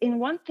struggle with. And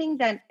one thing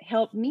that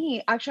helped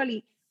me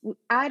actually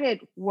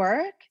added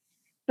work,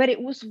 but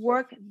it was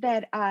work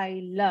that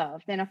I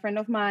loved. And a friend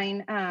of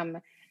mine,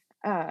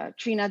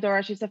 Trina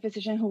Dora, she's a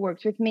physician who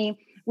works with me.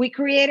 We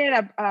created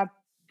a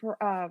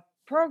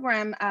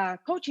program, a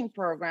coaching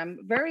program,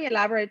 very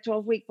elaborate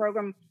 12-week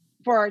program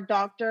for our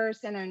doctors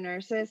and our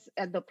nurses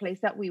at the place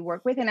that we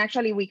work with. And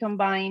actually, we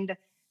combined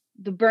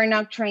the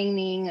burnout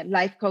training,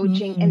 life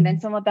coaching, and then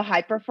some of the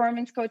high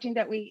performance coaching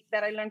that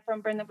I learned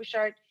from Brenda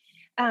Bouchard.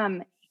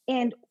 And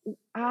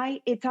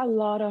it's a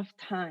lot of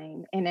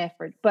time and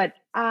effort, but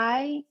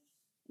I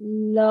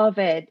love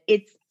it.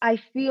 I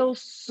feel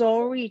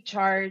so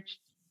recharged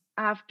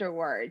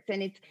afterwards.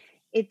 And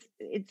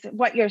it's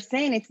what you're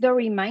saying. It's the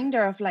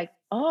reminder of like,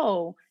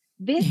 oh,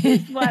 this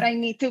is what I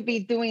need to be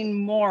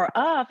doing more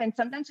of. And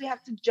sometimes we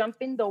have to jump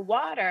in the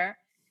water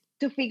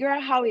to figure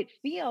out how it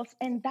feels.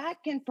 And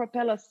that can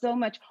propel us so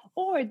much.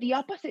 Or the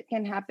opposite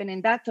can happen,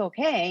 and that's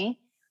okay.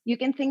 You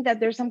can think that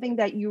there's something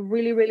that you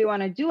really, really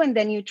want to do, and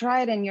then you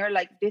try it and you're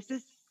like, this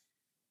is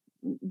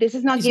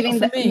not giving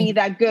me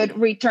that good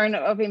return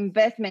of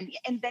investment.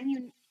 And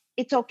then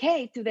it's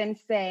okay to then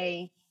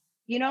say,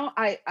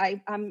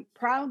 I'm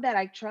proud that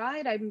I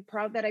tried. I'm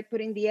proud that I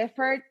put in the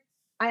effort.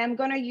 I am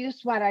going to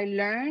use what I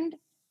learned,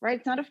 right?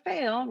 It's not a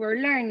fail. We're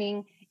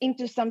learning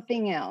into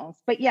something else.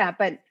 But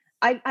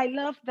I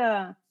love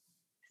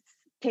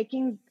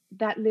taking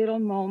that little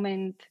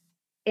moment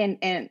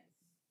and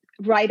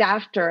right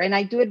after, and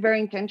I do it very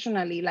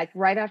intentionally, like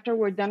right after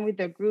we're done with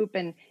the group,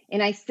 and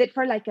I sit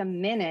for like a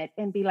minute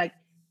and be like,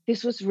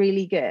 this was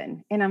really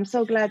good. And I'm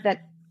so glad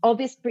that all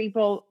these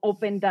people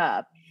opened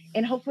up,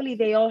 and hopefully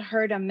they all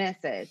heard a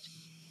message.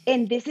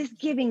 And this is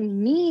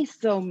giving me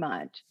so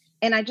much.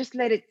 And I just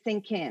let it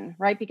sink in,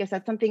 right? Because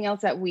that's something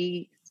else that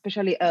we,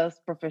 especially us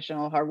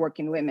professional,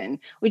 hardworking women,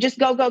 we just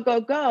go, go,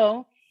 go,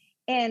 go.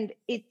 And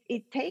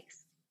it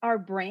takes our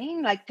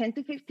brain like 10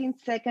 to 15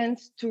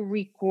 seconds to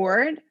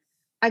record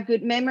a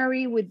good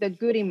memory with the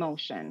good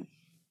emotion.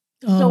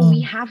 So we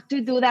have to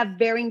do that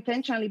very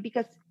intentionally,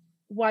 because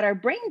what our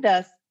brain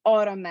does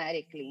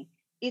automatically,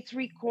 it's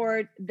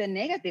record the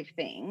negative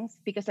things,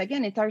 because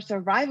again, it's our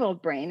survival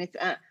brain. It's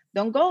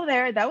don't go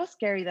there. That was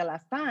scary the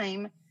last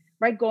time,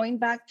 right? Going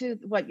back to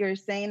what you're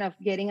saying of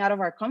getting out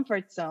of our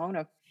comfort zone,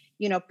 of,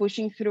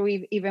 pushing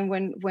through even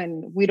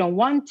when we don't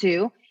want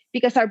to,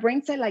 because our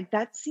brain said like,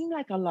 that seemed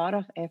like a lot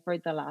of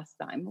effort the last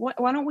time.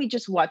 Why don't we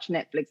just watch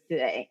Netflix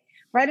today?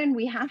 Right. And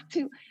we have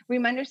to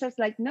remind ourselves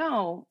like,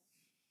 no,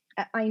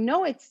 I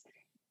know it's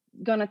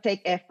going to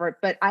take effort,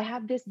 but I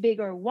have this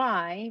bigger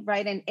why.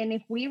 Right. And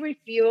if we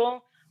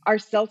refuel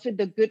ourselves with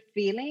the good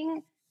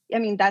feeling, I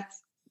mean,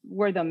 that's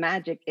where the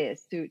magic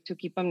is to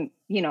keep them,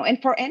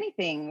 and for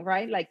anything,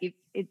 right? Like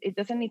it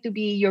doesn't need to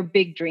be your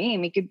big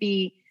dream. It could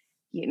be,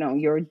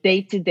 your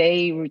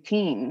day-to-day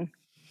routine.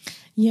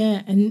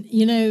 Yeah. And,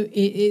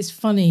 it's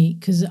funny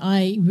because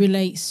I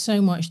relate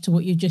so much to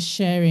what you're just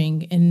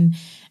sharing, and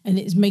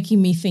it's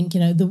making me think,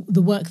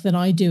 the work that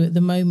I do at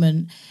the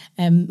moment,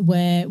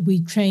 where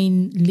we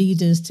train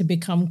leaders to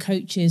become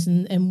coaches.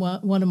 And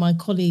one of my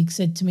colleagues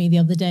said to me the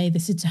other day, they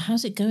said, so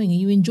how's it going? Are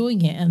you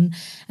enjoying it? And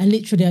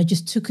literally I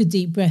just took a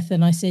deep breath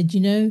and I said,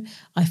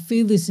 I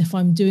feel as if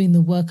I'm doing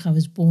the work I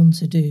was born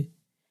to do.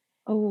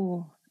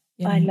 Oh,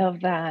 I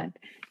love that.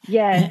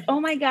 Yes.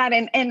 Oh my God.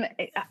 And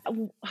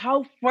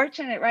how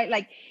fortunate, right?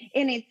 Like,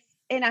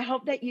 and I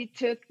hope that you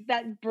took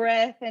that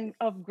breath and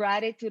of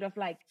gratitude of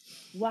like,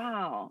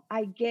 wow,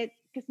 I get,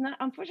 because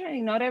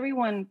unfortunately not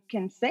everyone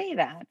can say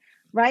that,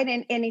 right?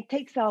 And it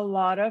takes a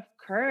lot of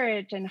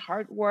courage and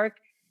hard work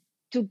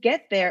to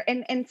get there.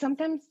 And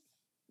sometimes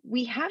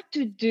we have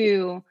to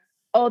do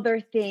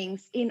other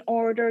things in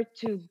order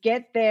to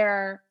get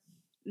there,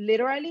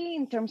 literally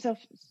in terms of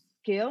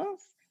skills,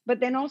 but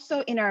then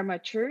also in our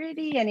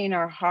maturity and in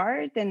our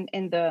heart, and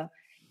the,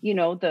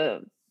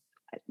 the,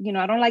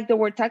 I don't like the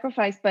word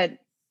sacrifice, but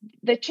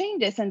the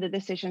changes and the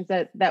decisions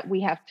that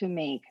we have to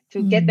make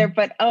to get there.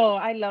 But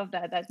I love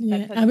that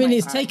Yeah, touched I mean, my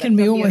it's heart. taken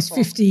That's so me almost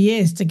beautiful. 50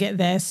 years to get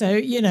there. So,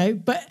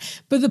 but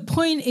the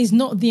point is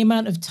not the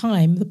amount of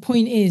time. The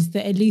point is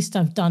that at least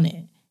I've done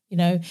it,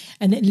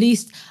 and at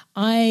least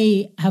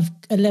I have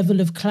a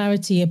level of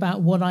clarity about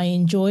what I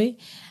enjoy.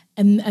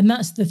 And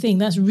that's the thing.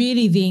 That's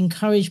really the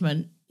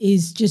encouragement,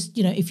 is just,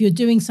 if you're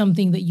doing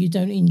something that you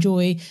don't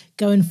enjoy,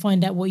 go and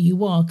find out what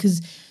you are.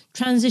 Because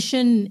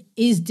transition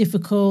is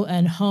difficult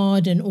and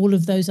hard and all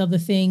of those other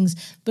things,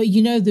 but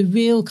the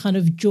real kind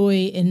of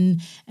joy and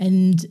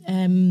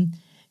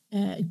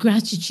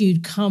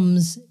gratitude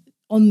comes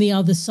on the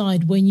other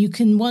side, when you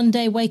can one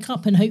day wake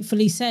up and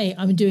hopefully say,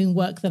 I'm doing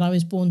work that I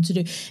was born to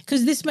do.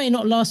 Because this may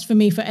not last for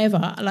me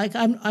forever. Like,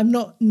 I'm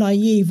not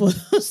naive or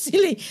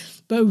silly,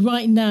 but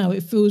right now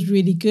it feels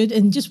really good.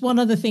 And just one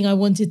other thing I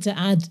wanted to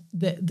add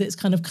that's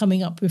kind of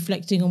coming up,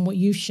 reflecting on what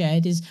you've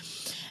shared, is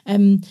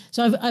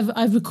so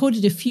I've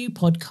recorded a few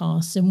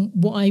podcasts, and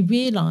what I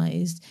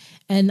realized,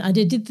 and I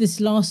did this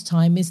last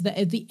time, is that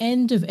at the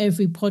end of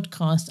every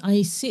podcast,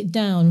 I sit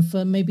down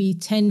for maybe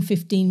 10,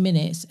 15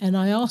 minutes and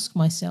I ask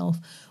myself,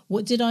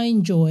 what did I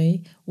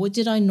enjoy? What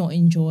did I not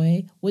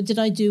enjoy? What did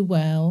I do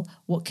well?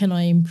 What can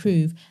I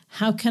improve?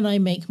 How can I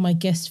make my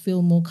guests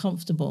feel more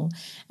comfortable?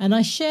 And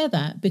I share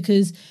that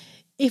because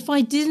if I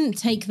didn't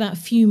take that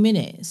few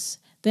minutes,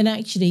 then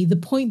actually the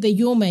point that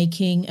you're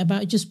making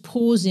about just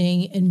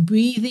pausing and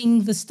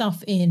breathing the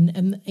stuff in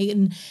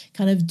and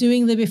kind of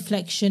doing the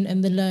reflection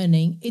and the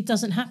learning, it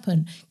doesn't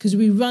happen, because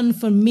we run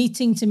from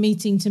meeting to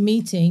meeting to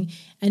meeting,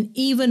 and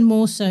even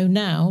more so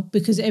now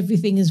because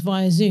everything is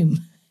via Zoom,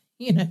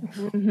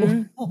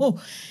 Mm-hmm.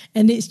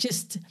 and it's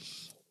just,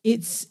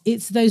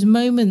 it's those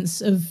moments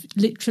of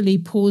literally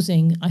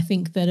pausing, I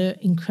think, that are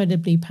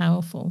incredibly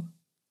powerful.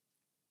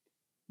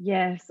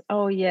 Yes.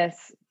 Oh,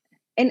 yes.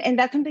 And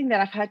that's something that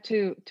I've had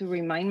to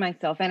remind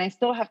myself, and I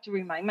still have to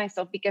remind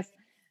myself, because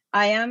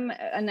I am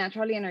a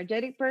naturally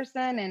energetic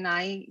person, and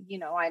I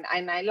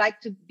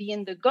like to be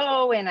in the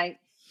go, and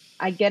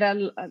I get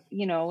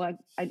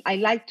I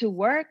like to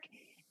work,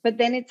 but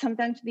then it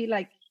sometimes be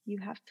like, you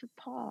have to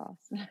pause.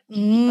 You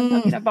keep on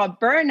talking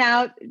about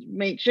burnout,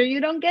 make sure you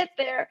don't get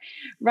there,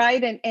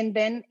 right? And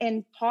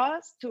then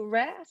pause to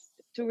rest,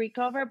 to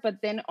recover,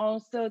 but then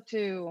also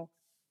to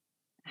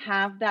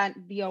have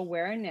the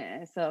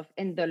awareness of,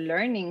 and the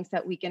learnings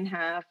that we can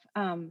have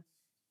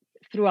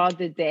throughout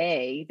the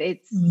day.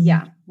 It's,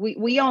 yeah,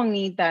 we all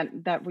need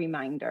that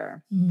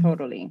reminder.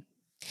 Totally.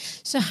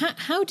 So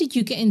how did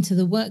you get into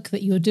the work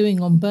that you're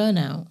doing on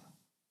burnout?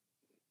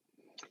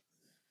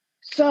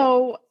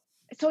 So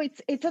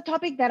it's a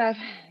topic that I've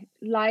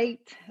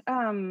liked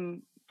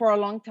for a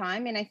long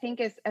time, and I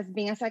think as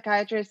being a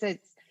psychiatrist,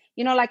 it's,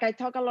 like, I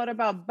talk a lot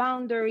about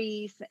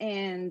boundaries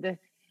and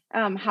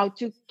how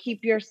to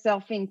keep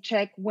yourself in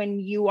check when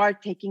you are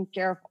taking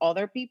care of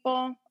other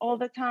people all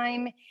the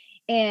time,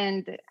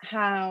 and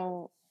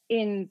how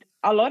in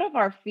a lot of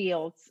our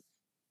fields,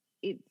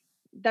 it,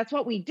 that's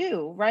what we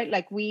do, right?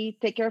 Like, we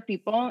take care of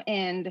people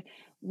and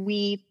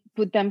we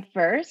put them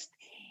first,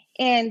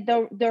 and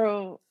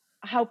the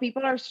how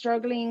people are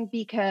struggling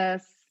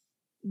because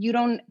you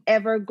don't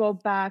ever go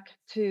back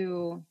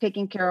to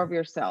taking care of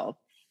yourself.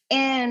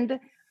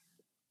 And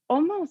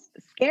almost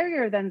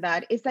scarier than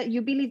that is that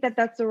you believe that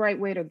that's the right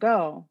way to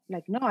go.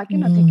 Like, no, I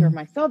cannot take care of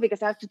myself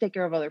because I have to take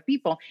care of other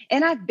people.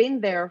 And I've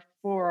been there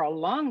for a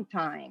long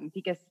time,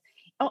 because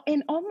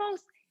and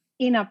almost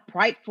in a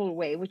prideful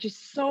way, which is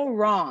so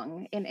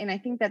wrong. And I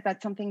think that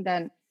that's something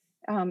that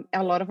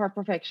a lot of our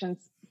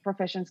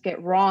professions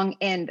get wrong.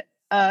 And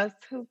us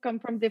who come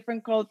from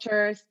different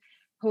cultures,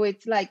 who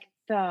it's like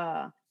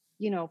the,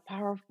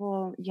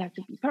 powerful, you have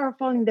to be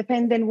powerful,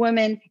 independent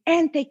women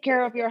and take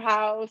care of your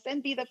house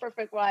and be the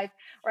perfect wife,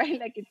 right?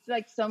 Like, it's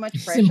like so much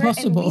It's pressure, and we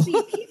impossible.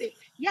 believe it.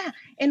 Yeah.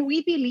 And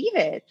we believe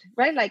it,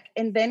 right? Like,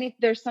 and then if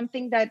there's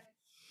something that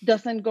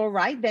doesn't go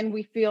right, then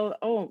we feel,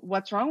 oh,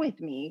 what's wrong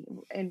with me?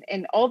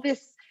 And all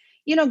this,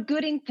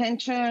 good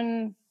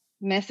intention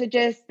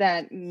messages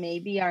that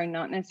maybe are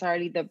not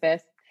necessarily the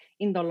best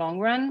in the long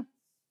run.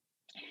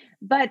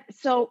 But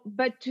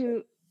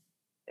to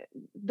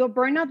the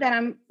burnout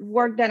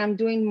that I'm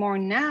doing more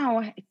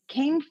now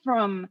came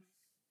from,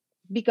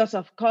 because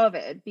of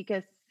COVID,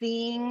 because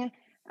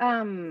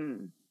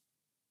um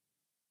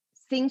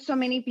seeing so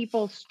many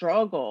people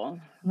struggle,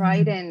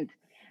 right? And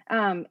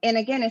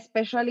again,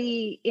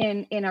 especially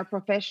in our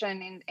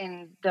profession,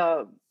 in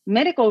the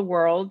medical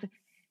world,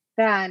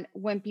 that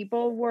when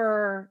people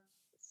were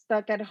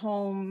stuck at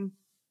home,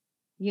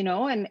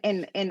 and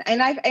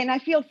I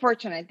feel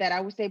fortunate that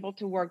I was able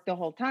to work the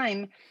whole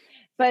time,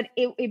 but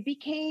it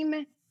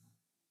became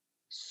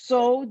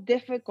so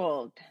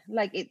difficult.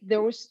 Like,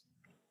 there was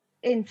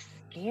and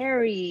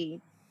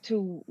scary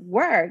to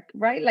work,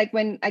 right? Like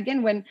when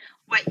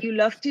what you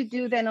love to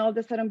do then all of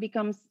a sudden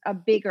becomes a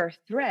bigger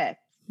threat,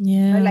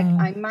 right? Like Yeah.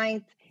 I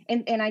might,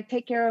 and I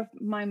take care of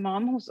my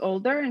mom who's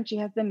older and she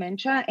has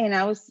dementia, and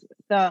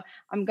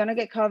I'm gonna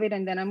get COVID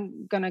and then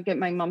I'm gonna get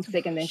my mom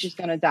sick and then she's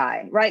gonna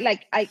die, right?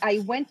 Like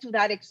I went to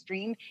that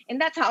extreme, and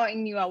that's how I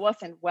knew I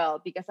wasn't well,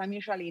 because I'm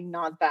usually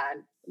not that,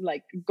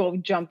 like, go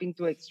jump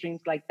into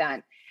extremes like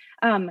that.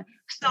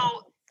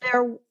 So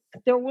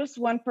there was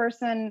one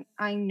person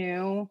I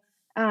knew,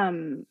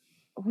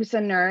 who's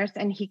a nurse,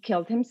 and he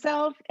killed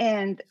himself,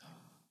 and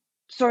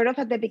sort of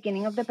at the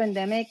beginning of the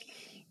pandemic.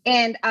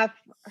 And I've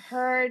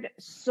heard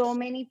so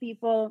many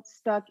people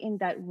stuck in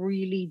that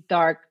really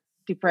dark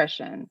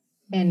depression.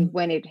 And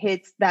when it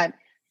hits that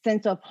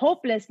sense of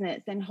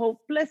hopelessness, and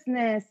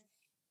hopelessness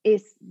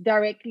is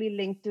directly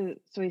linked to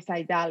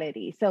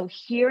suicidality. So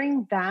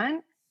hearing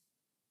that,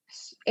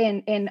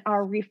 and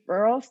our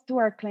referrals to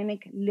our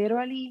clinic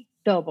literally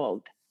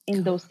doubled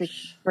in those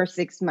first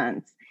 6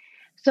 months.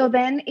 So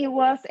then it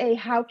was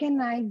how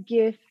can I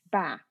give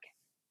back?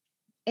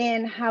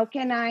 And how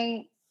can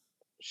I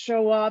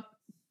show up?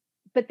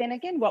 But then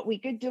again, what we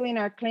could do in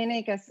our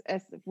clinic as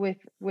with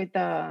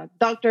the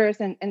doctors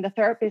and the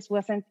therapists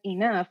wasn't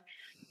enough.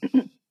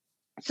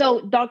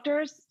 So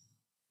doctors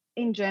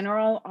in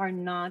general are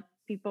not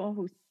people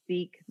who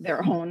seek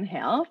their own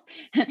health.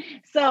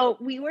 So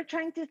we were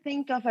trying to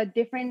think of a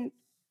different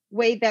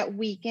way that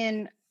we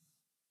can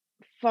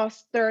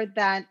foster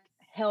that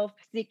health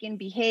seeking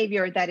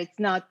behavior, that it's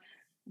not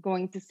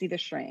going to see the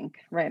shrink,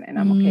 right? And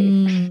I'm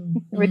okay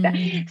with that.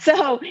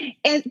 So,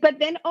 but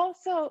then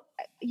also,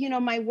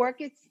 my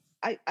work,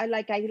 I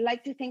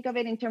like to think of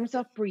it in terms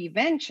of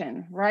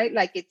prevention, right?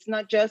 Like it's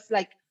not just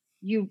like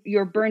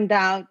you're burned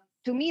out.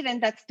 To me, then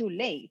that's too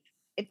late.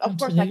 Of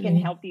course, I can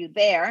help you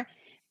there,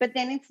 but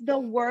then it's the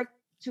work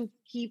to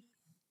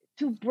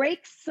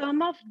break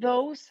some of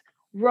those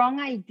wrong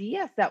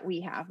ideas that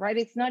we have, right?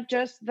 It's not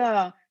just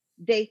the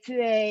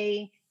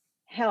day-to-day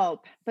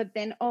help, but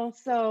then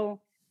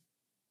also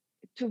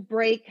to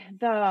break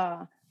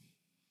the,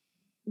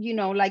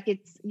 like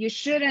you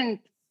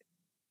shouldn't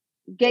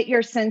get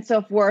your sense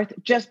of worth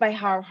just by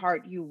how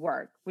hard you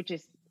work, which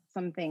is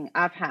something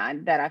I've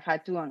had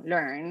to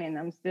unlearn, and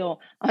I'm still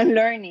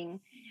unlearning.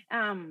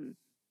 That's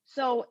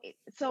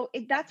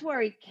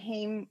where it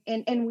came,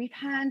 and we've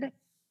had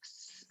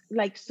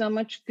like so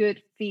much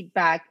good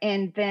feedback,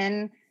 and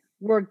then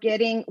we're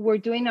doing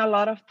a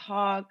lot of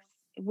talks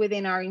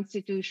within our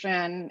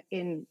institution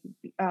in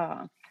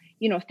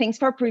things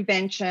for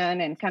prevention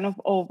and kind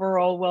of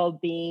overall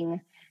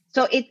well-being.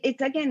 So it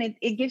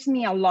gives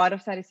me a lot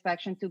of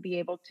satisfaction to be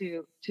able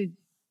to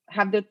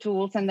have the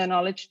tools and the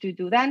knowledge to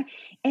do that,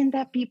 and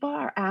that people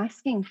are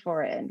asking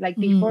for it. Like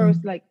before, it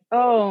was like,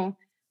 oh,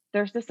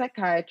 there's the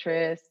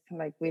psychiatrist,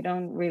 like we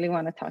don't really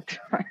want to talk to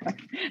her. Like,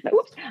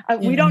 oops,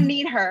 we don't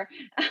need her.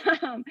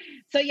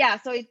 So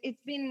it's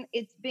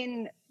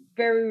been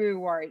very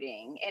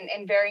rewarding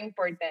and very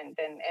important,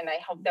 and I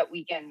hope that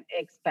we can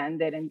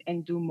expand it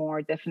and do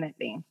more,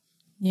 definitely.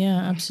 Yeah,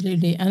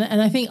 absolutely.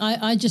 And I think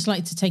I just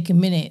like to take a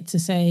minute to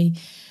say,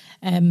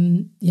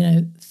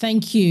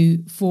 thank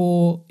you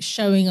for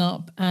showing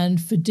up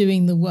and for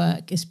doing the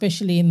work,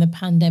 especially in the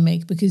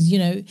pandemic, because,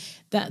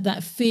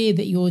 that fear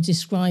that you're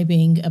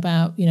describing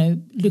about,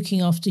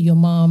 looking after your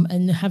mom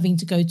and having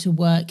to go to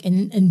work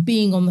and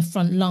being on the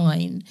front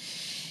line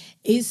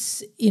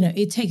is,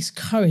 it takes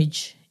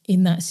courage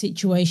in that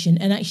situation,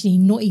 and actually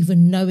not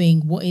even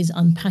knowing what is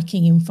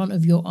unpacking in front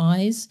of your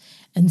eyes,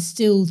 and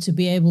still to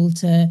be able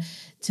to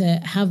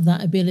have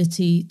that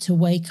ability to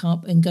wake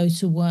up and go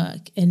to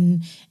work.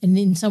 And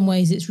in some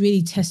ways, it's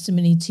really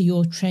testimony to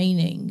your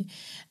training,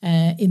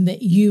 in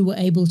that you were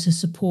able to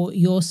support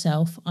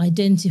yourself,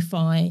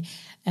 identify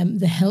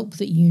the help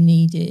that you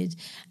needed,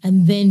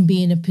 and then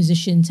be in a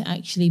position to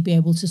actually be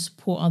able to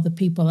support other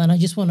people. And I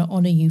just want to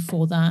honor you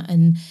for that,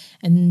 and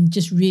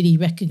just really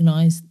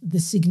recognize the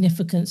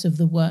significance of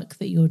the work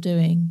that you're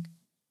doing.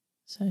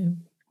 So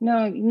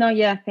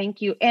yeah,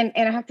 thank you. And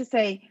I have to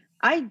say,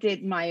 I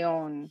did my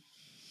own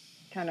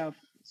kind of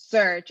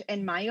search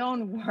and my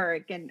own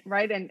work, and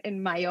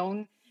my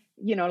own,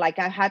 like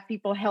I had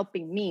people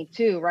helping me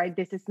too, right?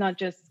 This is not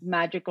just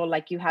magical,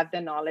 like you have the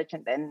knowledge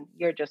and then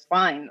you're just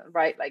fine,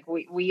 right? Like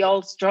we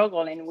all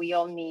struggle and we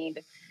all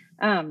need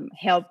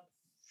help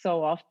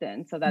so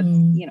often. So that's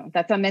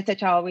that's a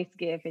message I always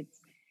give.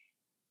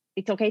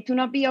 It's okay to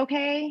not be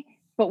okay,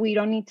 but we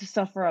don't need to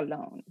suffer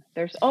alone.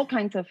 There's all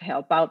kinds of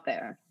help out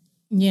there.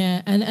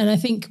 Yeah, and I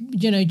think,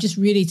 just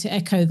really to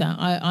echo that,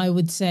 I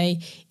would say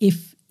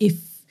if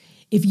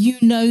you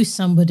know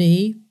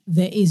somebody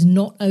that is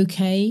not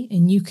okay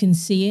and you can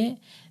see it,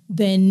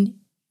 then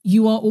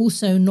you are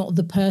also not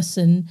the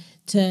person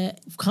to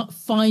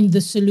find the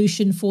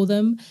solution for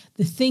them.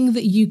 The thing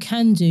that you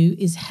can do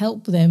is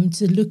help them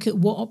to look at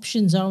what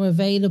options are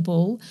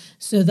available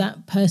so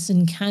that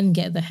person can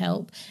get the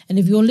help. And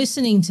if you're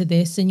listening to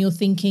this and you're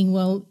thinking,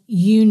 well,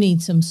 you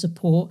need some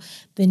support,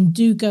 then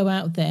do go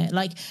out there.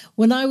 Like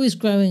when I was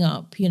growing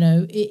up, you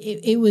know,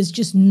 it was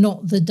just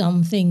not the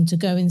done thing to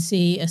go and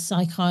see a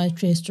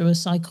psychiatrist or a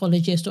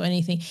psychologist or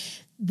anything.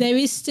 There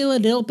is still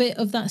a little bit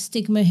of that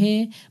stigma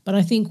here, but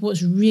I think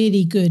what's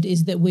really good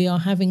is that we are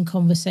having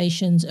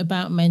conversations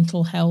about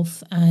mental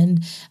health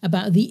and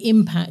about the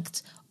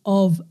impact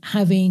of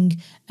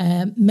having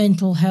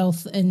mental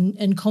health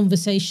and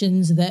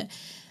conversations that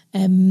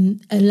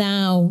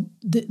allow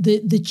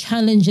the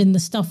challenge and the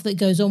stuff that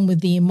goes on with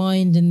the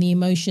mind and the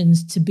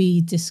emotions to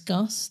be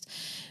discussed.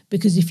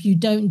 Because if you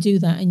don't do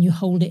that and you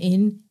hold it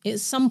in, at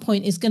some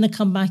point it's going to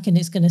come back and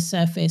it's going to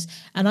surface.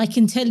 And I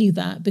can tell you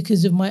that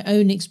because of my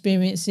own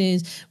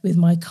experiences with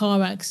my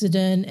car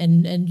accident.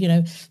 And you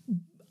know,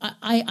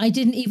 I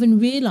didn't even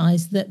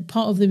realize that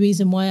part of the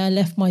reason why I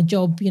left my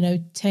job, you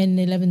know, 10,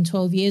 11,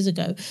 12 years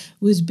ago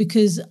was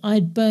because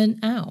I'd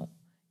burnt out.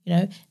 You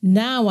know,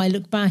 now I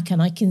look back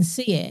and I can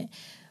see it.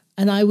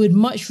 And I would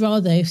much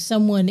rather, if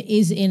someone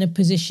is in a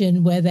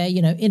position where they're,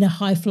 you know, in a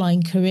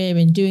high-flying career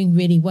and doing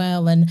really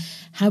well and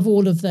have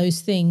all of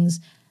those things,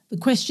 the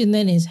question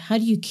then is, how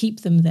do you keep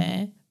them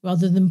there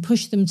rather than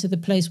push them to the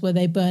place where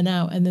they burn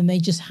out and then they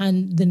just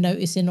hand the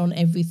notice in on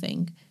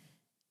everything,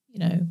 you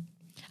know?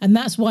 And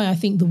that's why I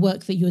think the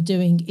work that you're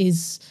doing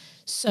is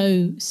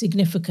so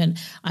significant.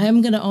 I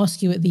am going to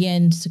ask you at the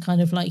end to kind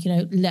of like, you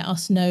know, let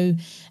us know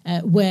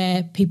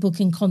where people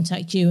can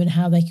contact you and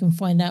how they can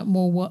find out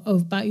more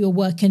about your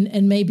work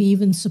and maybe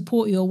even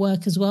support your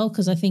work as well,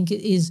 because I think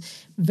it is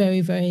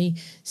very, very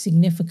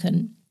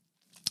significant.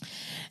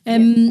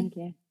 Thank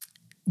you.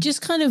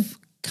 Just kind of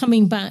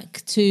coming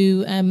back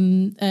to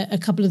a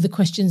couple of the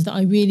questions that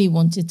I really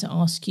wanted to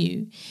ask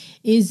you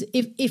is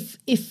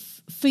if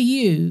for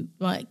you,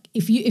 like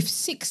if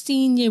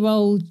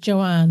 16-year-old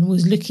Joanne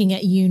was looking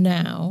at you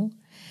now,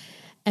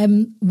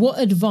 what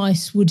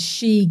advice would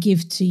she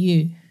give to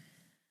you?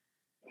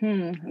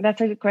 That's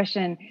a good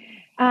question.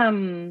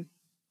 I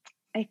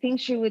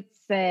think she would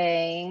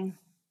say,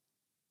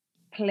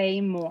 play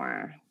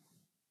more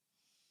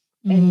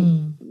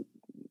and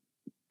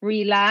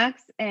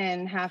relax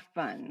and have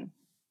fun.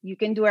 You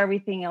can do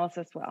everything else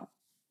as well.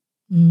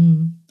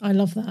 I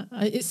love that.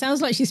 It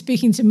sounds like she's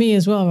speaking to me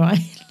as well, right?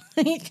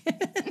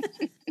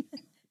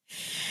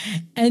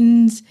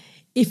 And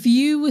if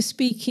you were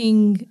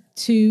speaking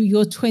to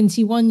your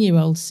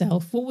 21-year-old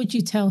self, what would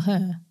you tell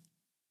her?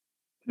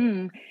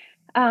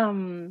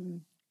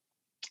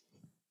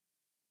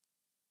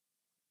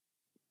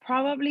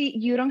 Probably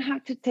you don't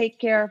have to take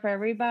care of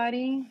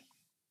everybody,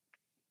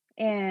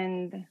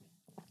 and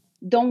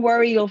don't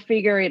worry, you'll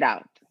figure it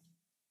out.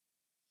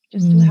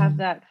 Just to have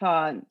that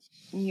thought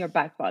in your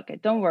back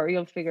pocket. Don't worry,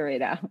 you'll figure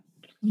it out.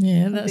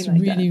 Yeah, that's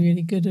like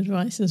really good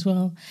advice as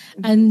well.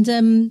 And,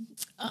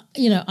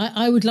 you know,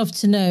 I would love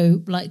to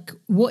know, like,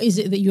 what is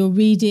it that you're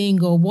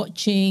reading or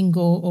watching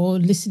or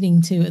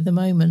listening to at the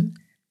moment?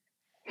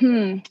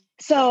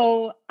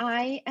 So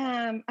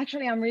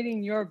I'm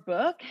reading your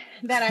book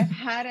that I've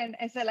had, and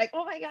I said, like,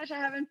 oh my gosh, I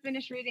haven't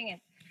finished reading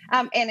it.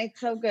 And it's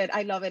so good.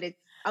 I love it.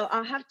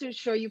 I'll have to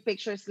show you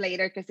pictures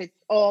later because it's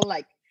all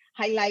like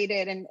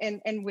highlighted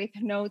and with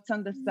notes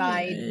on the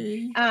side.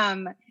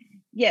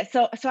 Yay.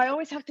 So I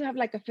always have to have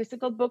like a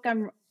physical book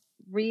I'm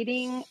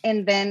reading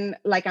and then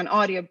like an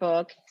audio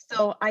book.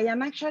 So I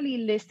am actually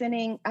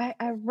listening. I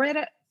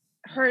read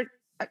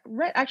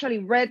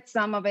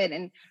some of it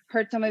and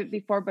heard some of it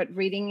before, but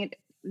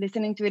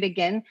listening to it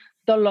again,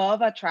 The Law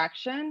of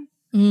Attraction.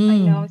 I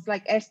know it's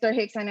like Esther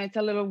Hicks. I know it's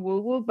a little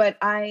woo-woo, but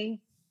I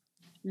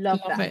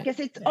love that because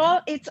it's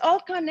all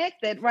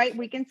connected, right?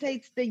 We can say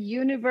it's the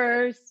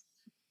universe,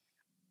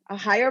 a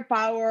higher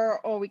power,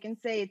 or we can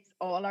say it's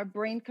all our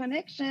brain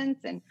connections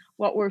and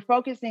what we're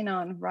focusing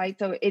on, right?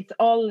 So it's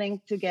all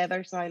linked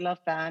together. So I love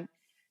that.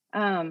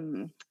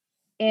 And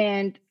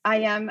I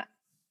am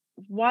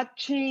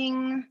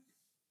watching,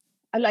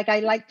 like, I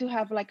like to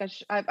have like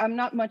I'm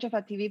not much of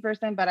a TV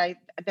person, but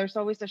there's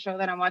always a show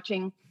that I'm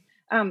watching.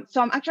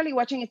 So I'm actually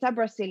watching, it's a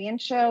Brazilian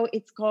show.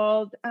 It's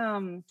called,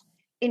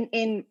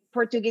 in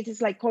Portuguese,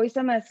 it's like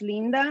Coisa Mais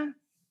Linda.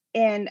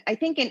 And I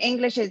think in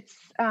English, it's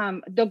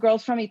The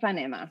Girls from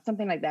Ipanema,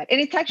 something like that. And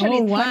it's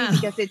actually funny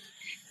because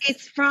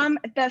it's from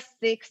the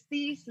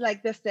 60s,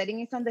 like the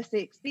setting is on the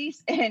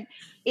 60s. And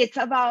it's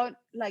about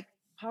like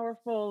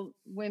powerful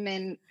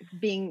women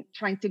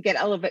trying to get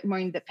a little bit more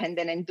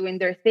independent and doing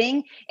their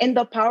thing, and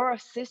the power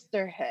of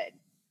sisterhood,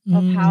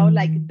 of how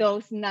like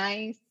those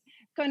nice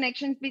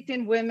connections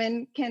between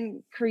women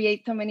can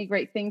create so many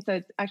great things. So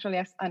it's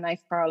actually a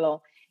nice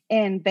parallel.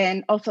 And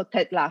then also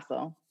Ted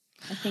Lasso.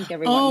 I think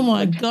everyone. Oh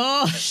my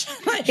gosh!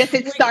 Guess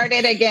it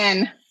started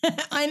again.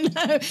 I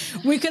know.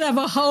 We could have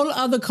a whole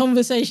other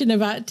conversation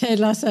about Ted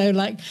Lasso.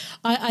 Like,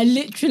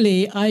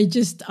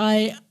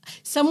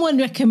 someone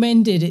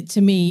recommended it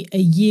to me a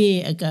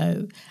year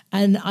ago,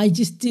 and I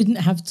just didn't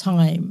have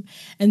time.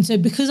 And so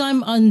because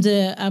I'm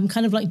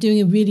kind of like doing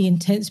a really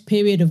intense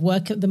period of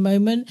work at the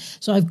moment,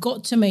 so I've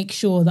got to make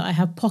sure that I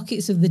have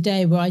pockets of the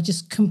day where I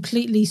just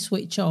completely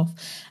switch off.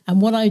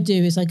 And what I do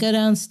is I go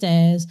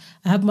downstairs,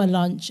 I have my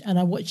lunch, and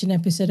I watch an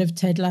episode of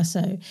Ted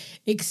Lasso.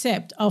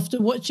 Except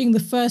after watching the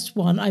first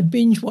one, I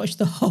binge watched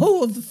the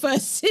whole of the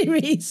first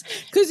series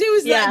because it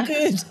was that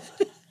good.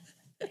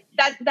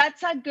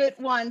 That's a good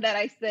one that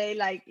I say,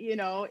 like,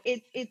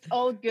 it's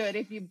all good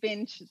if you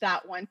binge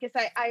that one, because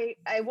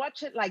I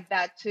watch it like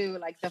that too.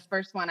 Like the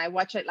first one, I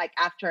watch it like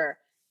after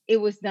it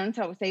was done,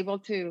 so I was able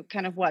to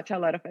kind of watch a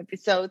lot of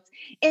episodes.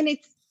 And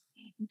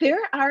there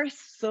are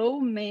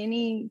so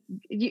many.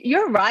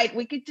 You're right,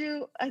 we could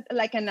do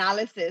like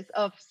analysis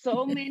of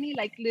so many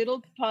like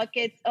little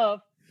pockets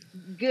of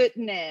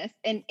goodness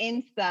and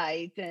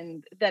insight,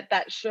 and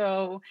that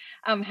show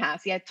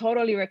has. I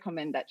totally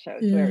recommend that show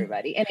to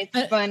everybody, and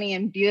it's funny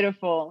and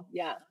beautiful.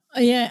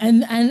 Yeah,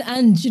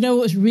 and you know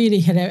what's really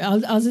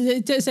hilarious? I'll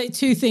say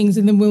two things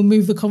and then we'll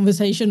move the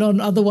conversation on.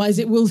 Otherwise,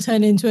 it will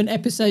turn into an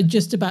episode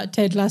just about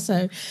Ted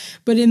Lasso.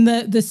 But in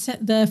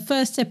the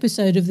first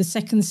episode of the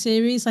second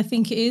series, I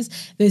think it is,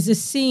 there's a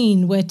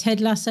scene where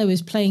Ted Lasso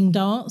is playing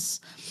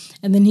darts.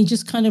 And then he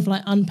just kind of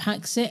like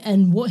unpacks it.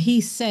 And what he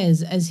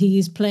says as he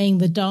is playing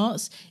the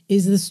darts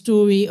is the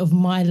story of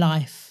my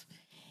life.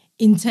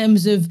 In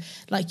terms of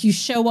like, you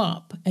show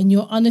up and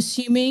you're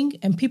unassuming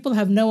and people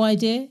have no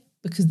idea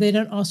because they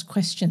don't ask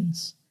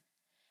questions.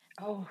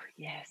 Oh,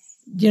 yes.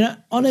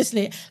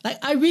 Honestly, like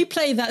I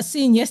replayed that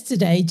scene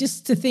yesterday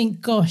just to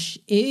think, gosh,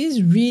 it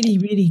is really,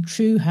 really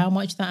true how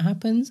much that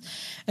happens.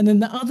 And then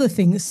the other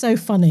thing that's so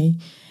funny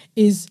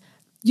is,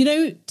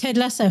 Ted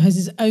Lasso has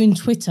his own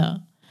Twitter.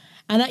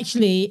 And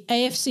actually,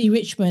 AFC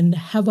Richmond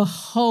have a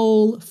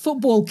whole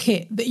football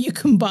kit that you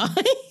can buy.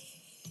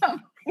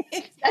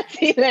 That's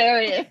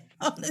hilarious.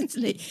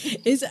 Honestly,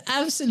 it's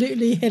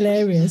absolutely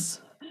hilarious.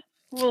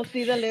 We'll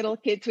see the little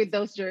kids with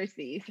those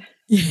jerseys.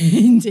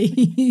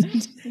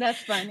 Indeed.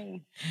 That's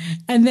funny.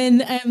 And then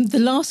the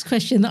last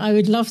question that I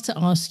would love to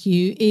ask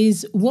you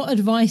is, what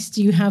advice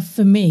do you have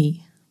for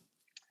me?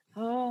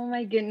 Oh,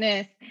 my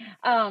goodness.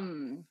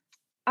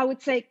 I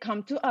would say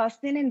come to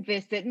Austin and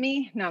visit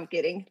me. No, I'm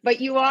kidding. But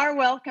you are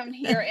welcome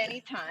here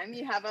anytime.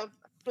 You have a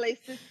place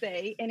to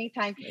stay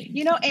anytime.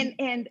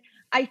 And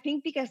I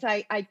think because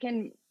I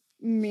can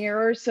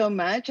mirror so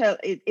much,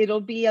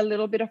 it'll be a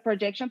little bit of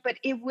projection, but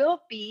it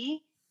will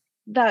be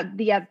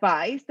the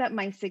advice that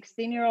my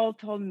 16-year-old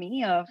told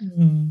me of,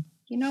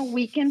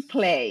 we can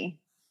play.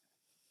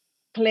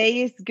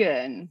 Play is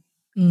good,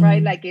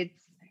 right? Like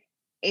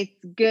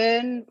it's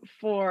good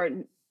for,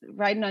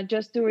 right, not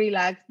just to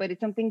relax, but it's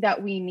something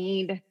that we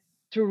need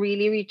to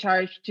really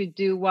recharge to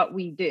do what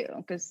we do.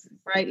 Because,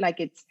 right,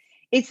 like it's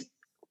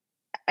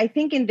I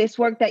think in this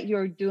work that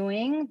you're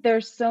doing,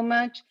 there's so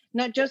much,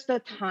 not just the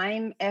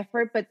time,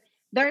 effort, but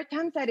there are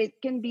times that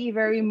it can be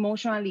very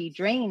emotionally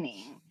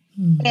draining.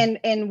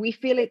 And we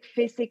feel it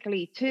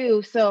physically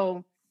too.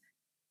 So,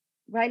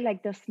 right,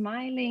 like the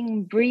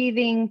smiling,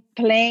 breathing,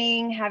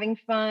 playing, having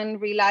fun,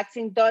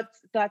 relaxing,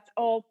 that's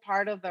all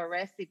part of the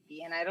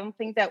recipe. And I don't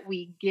think that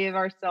we give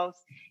ourselves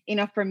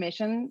enough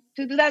permission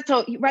to do that.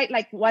 So, right,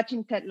 like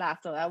watching Ted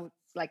Lasso, that was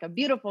like a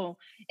beautiful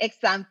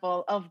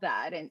example of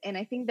that. And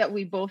I think that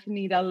we both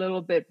need a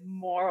little bit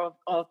more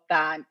of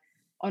that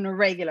on a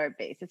regular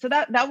basis. So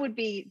that would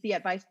be the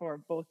advice for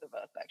both of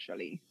us,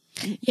 actually.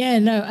 Yeah,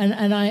 no,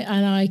 and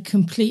I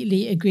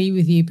completely agree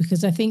with you,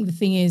 because I think the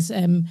thing is,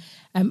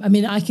 I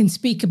mean, I can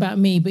speak about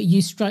me, but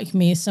you strike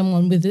me as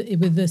someone with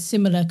a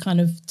similar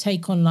kind of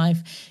take on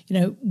life.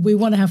 We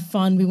want to have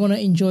fun, we want to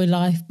enjoy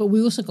life, but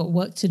we also got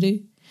work to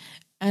do.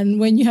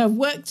 And when you have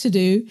work to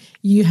do,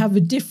 you have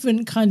a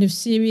different kind of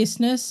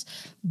seriousness,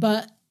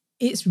 but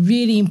it's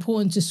really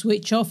important to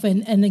switch off.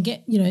 And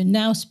again,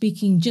 now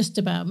speaking just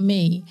about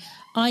me,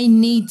 I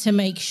need to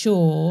make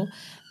sure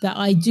that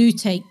I do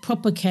take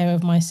proper care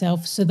of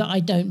myself so that I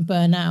don't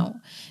burn out.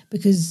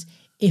 Because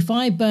if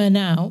I burn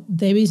out,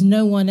 there is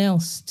no one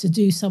else to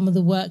do some of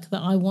the work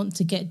that I want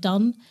to get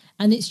done.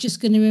 And it's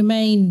just going to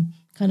remain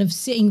kind of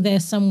sitting there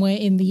somewhere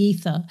in the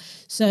ether.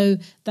 So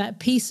that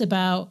piece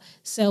about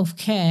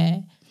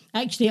self-care,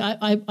 actually,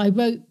 I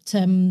wrote,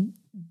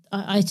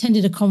 I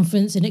attended a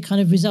conference and it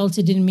kind of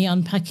resulted in me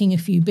unpacking a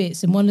few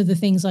bits. And one of the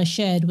things I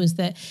shared was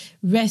that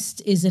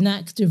rest is an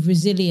act of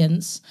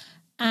resilience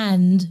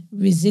and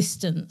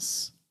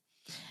resistance.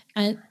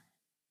 And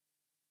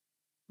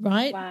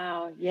right?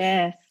 Wow,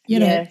 yes.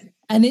 Yes.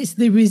 And it's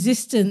the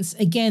resistance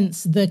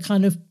against the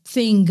kind of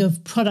thing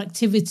of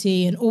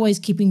productivity and always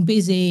keeping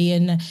busy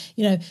and,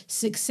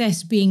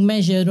 success being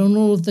measured on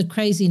all of the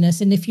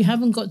craziness. And if you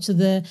haven't got to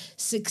the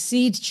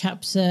succeed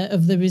chapter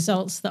of the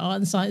results, the art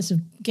and science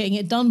of getting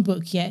it done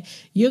book yet,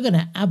 you're going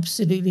to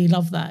absolutely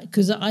love that.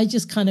 Because I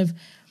just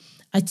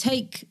I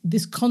take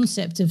this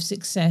concept of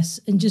success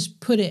and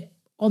just put it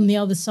on the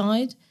other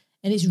side.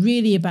 And it's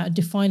really about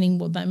defining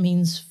what that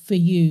means for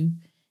you,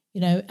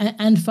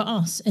 and for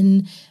us.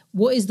 And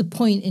what is the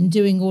point in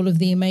doing all of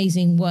the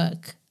amazing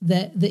work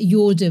that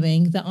you're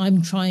doing, that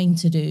I'm trying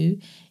to do,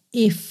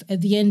 if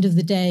at the end of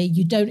the day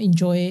you don't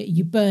enjoy it,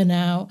 you burn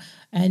out,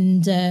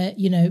 and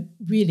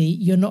really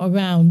you're not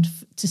around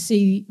to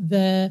see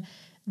the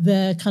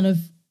kind of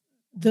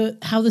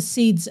how the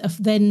seeds are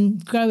then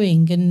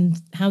growing and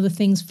how the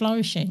thing's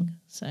flourishing.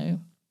 So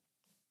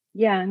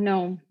Yeah,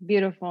 no,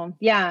 beautiful.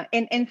 Yeah.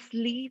 And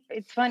sleep,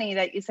 it's funny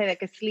that you say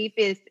like a sleep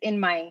is in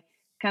my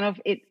kind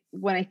of it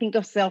when I think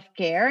of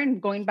self-care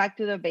and going back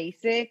to the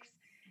basics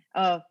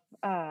of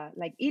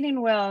like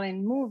eating well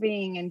and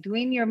moving and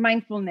doing your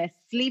mindfulness,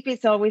 sleep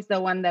is always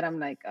the one that I'm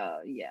like, oh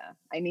yeah,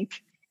 I need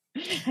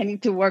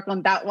to work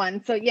on that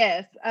one. So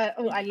yes,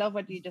 I love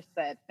what you just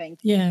said. Thank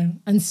you. Yeah,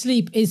 and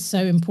sleep is so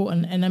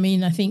important. And I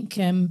mean, I think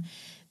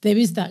there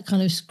is that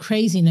kind of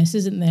craziness,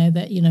 isn't there?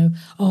 That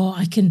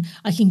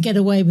I can get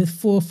away with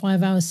 4 or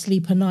 5 hours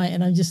sleep a night,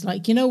 and I'm just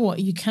like, you know what,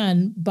 you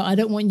can, but I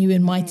don't want you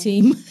in my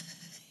team.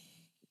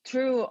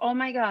 True. Oh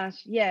my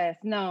gosh. Yes.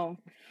 No.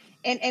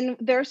 And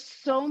there's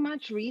so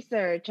much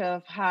research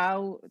of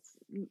how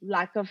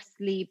lack of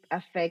sleep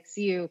affects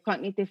you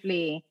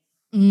cognitively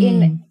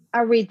in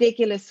a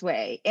ridiculous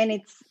way, and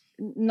it's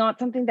not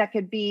something that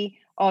could be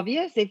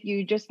obvious if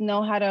you just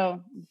know how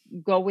to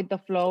go with the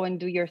flow and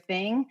do your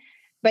thing.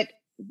 But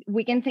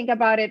we can think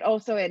about it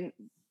also in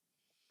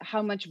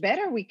how much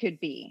better we could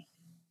be,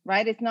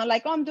 right? It's not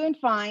like, oh, I'm doing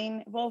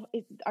fine. Well,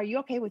 are you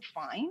okay with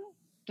fine?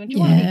 Don't you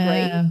want to be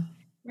great?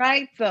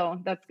 Right?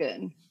 So that's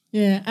good.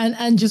 Yeah,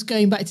 and just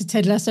going back to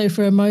Ted Lasso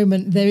for a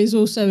moment, there is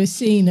also a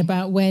scene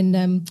about when,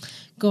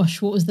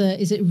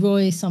 is it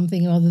Roy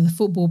something or other, the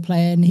football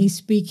player, and he's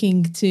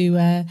speaking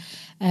to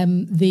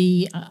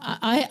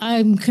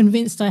I'm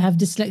convinced I have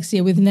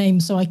dyslexia with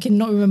names, so I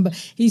cannot remember.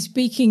 He's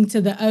speaking to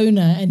the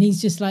owner, and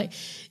he's just like,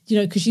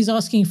 because she's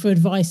asking for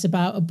advice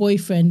about a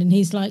boyfriend, and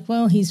he's like,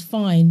 well, he's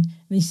fine.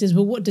 And he says,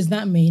 well, what does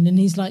that mean? And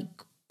he's like,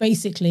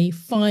 basically,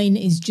 fine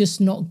is just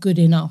not good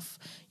enough.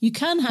 You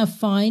can have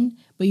fine,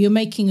 but you're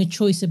making a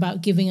choice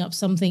about giving up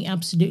something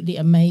absolutely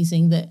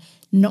amazing that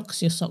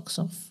knocks your socks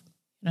off.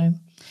 Yeah,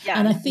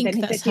 and I think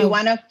that's how you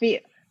want to feel.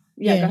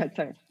 Yeah, go ahead.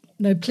 Sorry.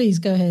 No, please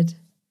go ahead.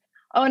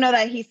 Oh no,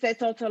 that he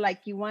says also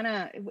like you want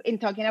to, in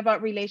talking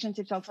about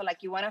relationships, also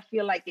like you want to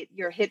feel like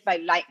you're hit by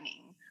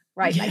lightning,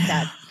 right? Yeah. Like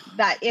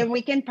that, and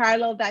we can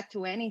parallel that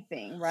to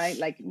anything, right?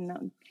 Like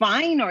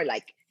fine, or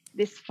like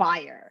this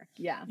fire.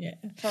 Yeah.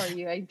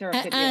 Sorry, I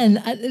interrupted you.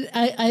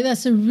 I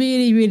that's a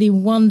really, really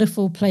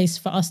wonderful place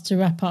for us to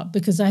wrap up,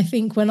 because I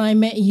think when I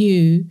met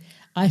you,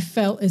 I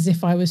felt as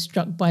if I was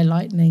struck by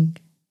lightning.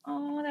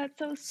 Oh, that's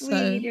so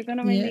sweet. You're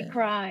gonna make me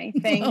cry.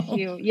 Thank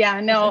you. Yeah,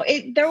 no,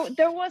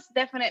 there was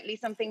definitely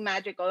something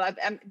magical.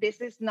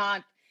 This is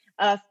not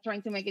us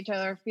trying to make each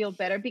other feel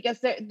better, because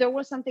there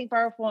was something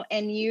powerful,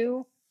 and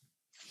you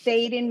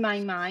stayed in my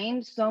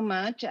mind so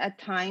much at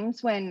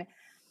times when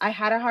I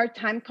had a hard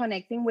time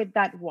connecting with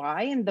that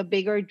why and the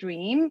bigger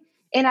dream.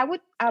 And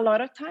a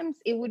lot of times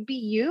it would be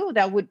you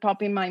that would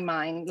pop in my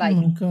mind. Like,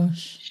 oh my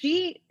gosh,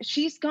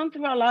 she's gone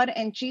through a lot,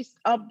 and she's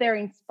up there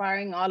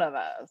inspiring all of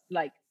us.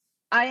 Like,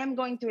 I am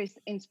going to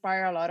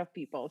inspire a lot of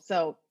people.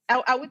 So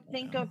I would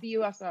think of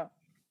you as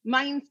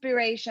my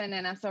inspiration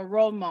and as a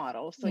role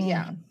model. So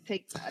yeah,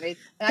 take that.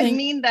 I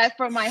mean that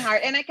from my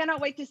heart. And I cannot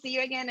wait to see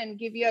you again and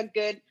give you a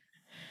good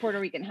Puerto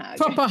Rican hug.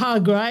 Proper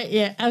hug, right?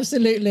 Yeah,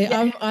 absolutely.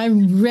 Yeah.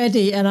 I'm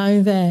ready and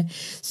I'm there.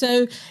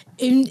 So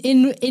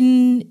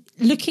in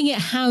looking at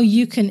how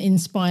you can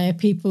inspire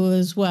people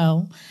as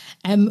well,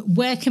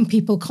 where can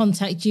people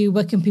contact you?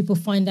 Where can people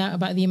find out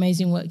about the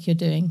amazing work you're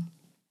doing?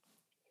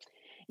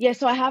 Yeah,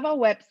 so I have a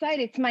website.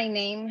 It's my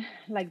name,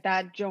 like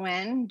that,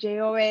 Joanne,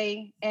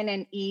 JOANNE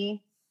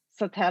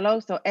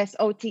Sotelo, so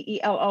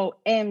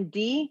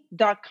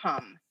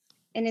SOTELOMD.com.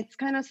 And it's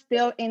kind of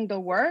still in the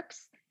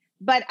works,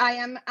 but I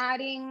am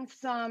adding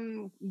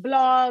some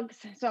blogs.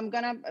 So I'm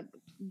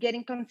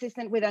getting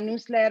consistent with a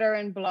newsletter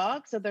and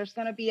blog. So there's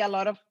going to be a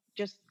lot of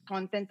just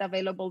content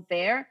available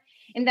there.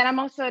 And then I'm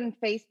also on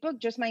Facebook,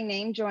 just my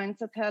name, Joanne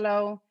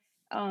Sotelo.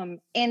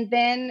 And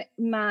then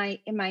my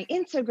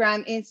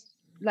Instagram is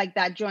like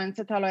that, Joanne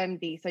Sotelo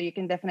MD. So you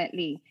can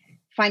definitely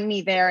find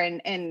me there,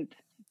 and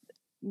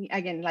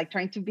again, like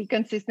trying to be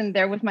consistent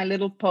there with my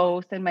little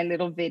post and my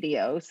little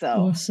video. So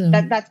awesome.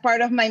 That's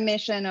part of my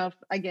mission of,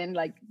 again,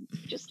 like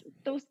just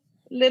those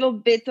little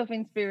bits of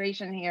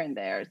inspiration here and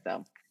there.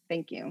 So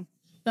thank you.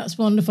 That's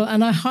wonderful.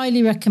 And I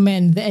highly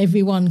recommend that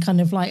everyone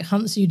kind of like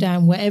hunts you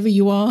down wherever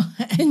you are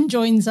and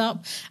joins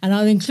up. And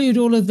I'll include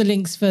all of the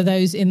links for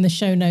those in the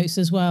show notes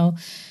as well.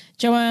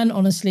 Joanne,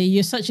 honestly,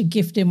 you're such a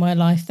gift in my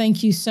life.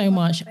 Thank you so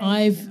much.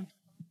 I've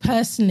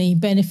personally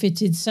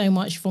benefited so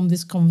much from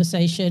this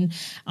conversation.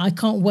 I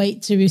can't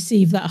wait to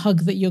receive that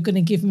hug that you're going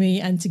to give me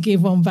and to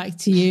give one back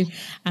to you.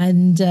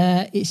 And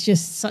it's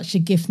just such a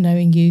gift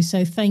knowing you.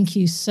 So thank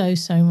you so,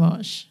 so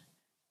much.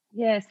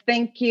 Yes,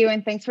 thank you.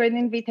 And thanks for the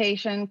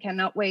invitation.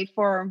 Cannot wait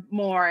for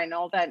more and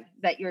all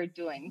that you're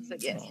doing. So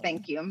yes,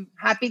 thank you. I'm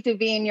happy to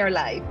be in your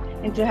life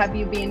and to have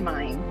you be in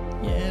mine.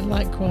 Yeah,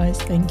 likewise.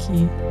 Thank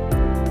you.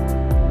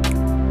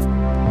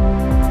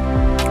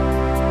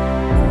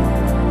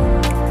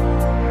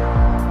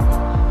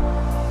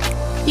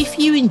 If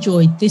you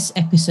enjoyed this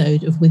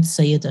episode of With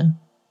Saiyyidah,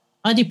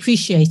 I'd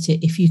appreciate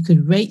it if you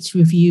could rate,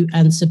 review,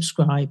 and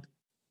subscribe.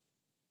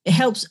 It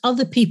helps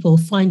other people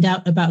find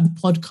out about the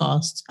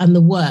podcast and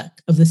the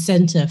work of the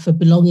Centre for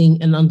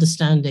Belonging and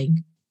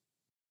Understanding.